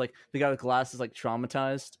traumatized, and it's like the guy with glasses like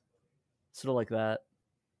traumatized. Sort of like that.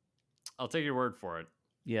 I'll take your word for it.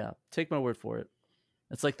 Yeah, take my word for it.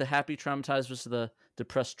 It's like the happy traumatized versus the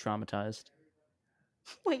depressed traumatized.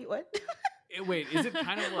 Wait, what? Wait, is it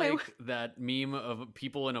kind of like that meme of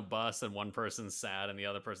people in a bus and one person's sad and the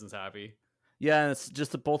other person's happy? Yeah, and it's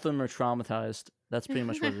just that both of them are traumatized. That's pretty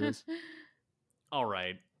much what it is. All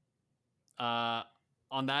right.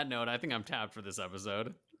 on that note, I think I'm tapped for this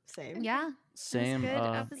episode. Same. Yeah. Same. Good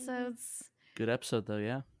episodes. Good episode though.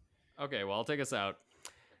 Yeah. Okay, well, I'll take us out.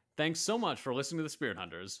 Thanks so much for listening to the Spirit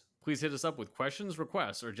Hunters. Please hit us up with questions,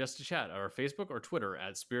 requests, or just to chat at our Facebook or Twitter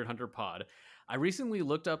at Spirit Hunter Pod. I recently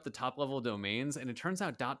looked up the top level domains, and it turns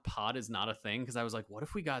out .pod is not a thing, because I was like, what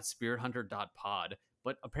if we got spirithunter.pod?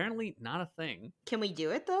 But apparently not a thing. Can we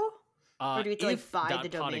do it though? Or do we have to If buy the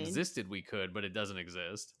 .pod domain? existed, we could, but it doesn't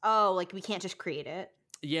exist. Oh, like we can't just create it.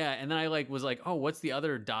 Yeah, and then I was like, oh, what's the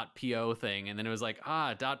other .po thing? And then it was like,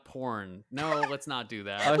 .porn. No, let's not do I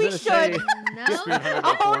that. was We gonna should. say- No.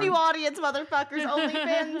 A whole new audience, motherfuckers.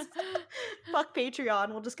 OnlyFans. Fuck Patreon.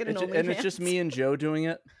 We'll just get an OnlyFans. And it's just me and Joe doing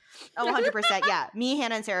it. Oh, 100%. Yeah. Me,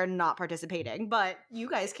 Hannah, and Sarah not participating, but you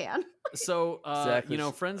guys can. So, Exactly.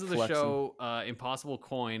 friends of the Flexing. show, Impossible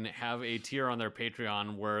Coin, have a tier on their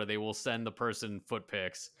Patreon where they will send the person foot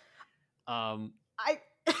pics. I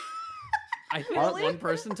I think Really? one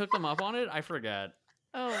person took them up on it. I forget.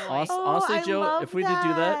 Oh, boy. Honestly, I Joe, love if we did do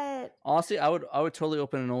that, honestly, I would totally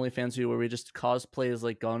open an OnlyFans video where we just cosplay as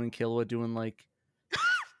like Gon and Killua doing like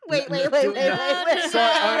Wait.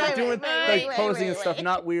 Sorry, doing like posing and stuff,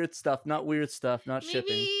 not weird stuff, not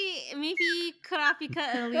shipping. Maybe Kurapika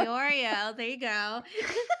and Leorio. There you go.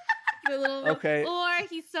 The little, Okay. Or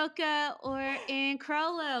Hisoka and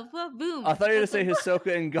Crollo. Well, boom. I thought you were gonna say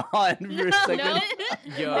Hisoka and Gon for a second.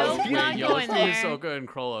 No. Yo, Nope, wait, not yo, going let's do there. Hisoka and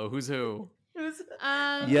Crollo. Who's who?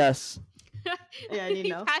 Yes. Yeah, I need to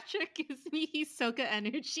know. Patrick gives me Hisoka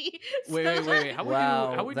energy. Wait. How would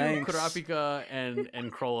Wow, how we do thanks. Kurapika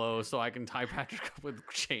and Crollo so I can tie Patrick up with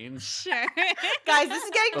chains? Sure. Guys, this is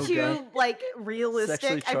getting Okay. too like realistic.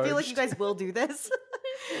 Sexually I feel like you charged. guys will do this.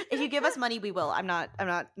 If you give us money, we will. I'm not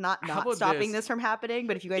How about stopping this? this from happening,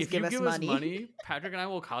 but if you guys If give you us give money, us money, Patrick and I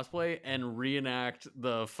will cosplay and reenact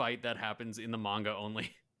the fight that happens in the manga only.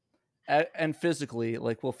 And physically,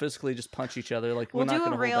 like we'll physically just punch each other. Like we'll we're not do a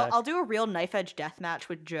gonna real hold back. I'll do a real knife edge death match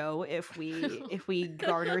with Joe if we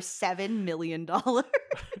garner $7 million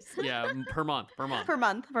Yeah, per month. per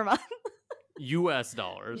month. US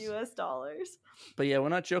dollars. US dollars. But yeah, we're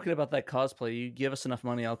not joking about that cosplay. You give us enough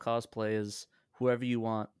money, I'll cosplay as whoever you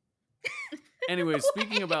want. Anyway,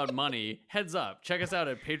 speaking about money, heads up. Check us out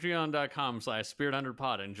at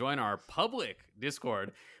patreon.com/SpiritHunterPod and join our public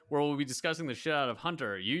Discord where we'll be discussing the shit out of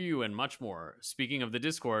Hunter, Yu, and much more. Speaking of the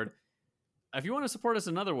Discord, if you want to support us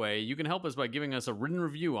another way, you can help us by giving us a written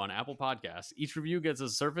review on Apple Podcasts. Each review gets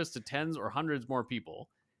us surfaced to tens or hundreds more people.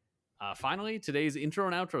 Finally, today's intro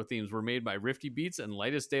and outro themes were made by Rifty Beats and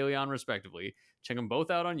Lightest DeLeon, respectively. Check them both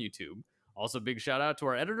out on YouTube. Also, big shout out to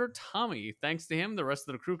our editor, Tommy. Thanks to him, the rest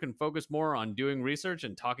of the crew can focus more on doing research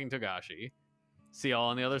and talking Togashi. See y'all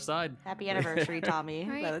on the other side. Happy anniversary, Tommy.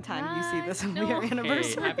 Right, By the time you see this, it'll be no. our Hey,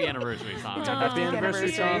 anniversary. happy anniversary, Tommy. Happy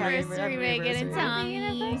anniversary, Tommy. Anniversary, Megan and Happy Tommy.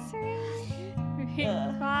 Anniversary.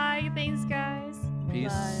 Yeah. Bye. Thanks, guys.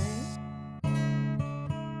 Peace. Bye.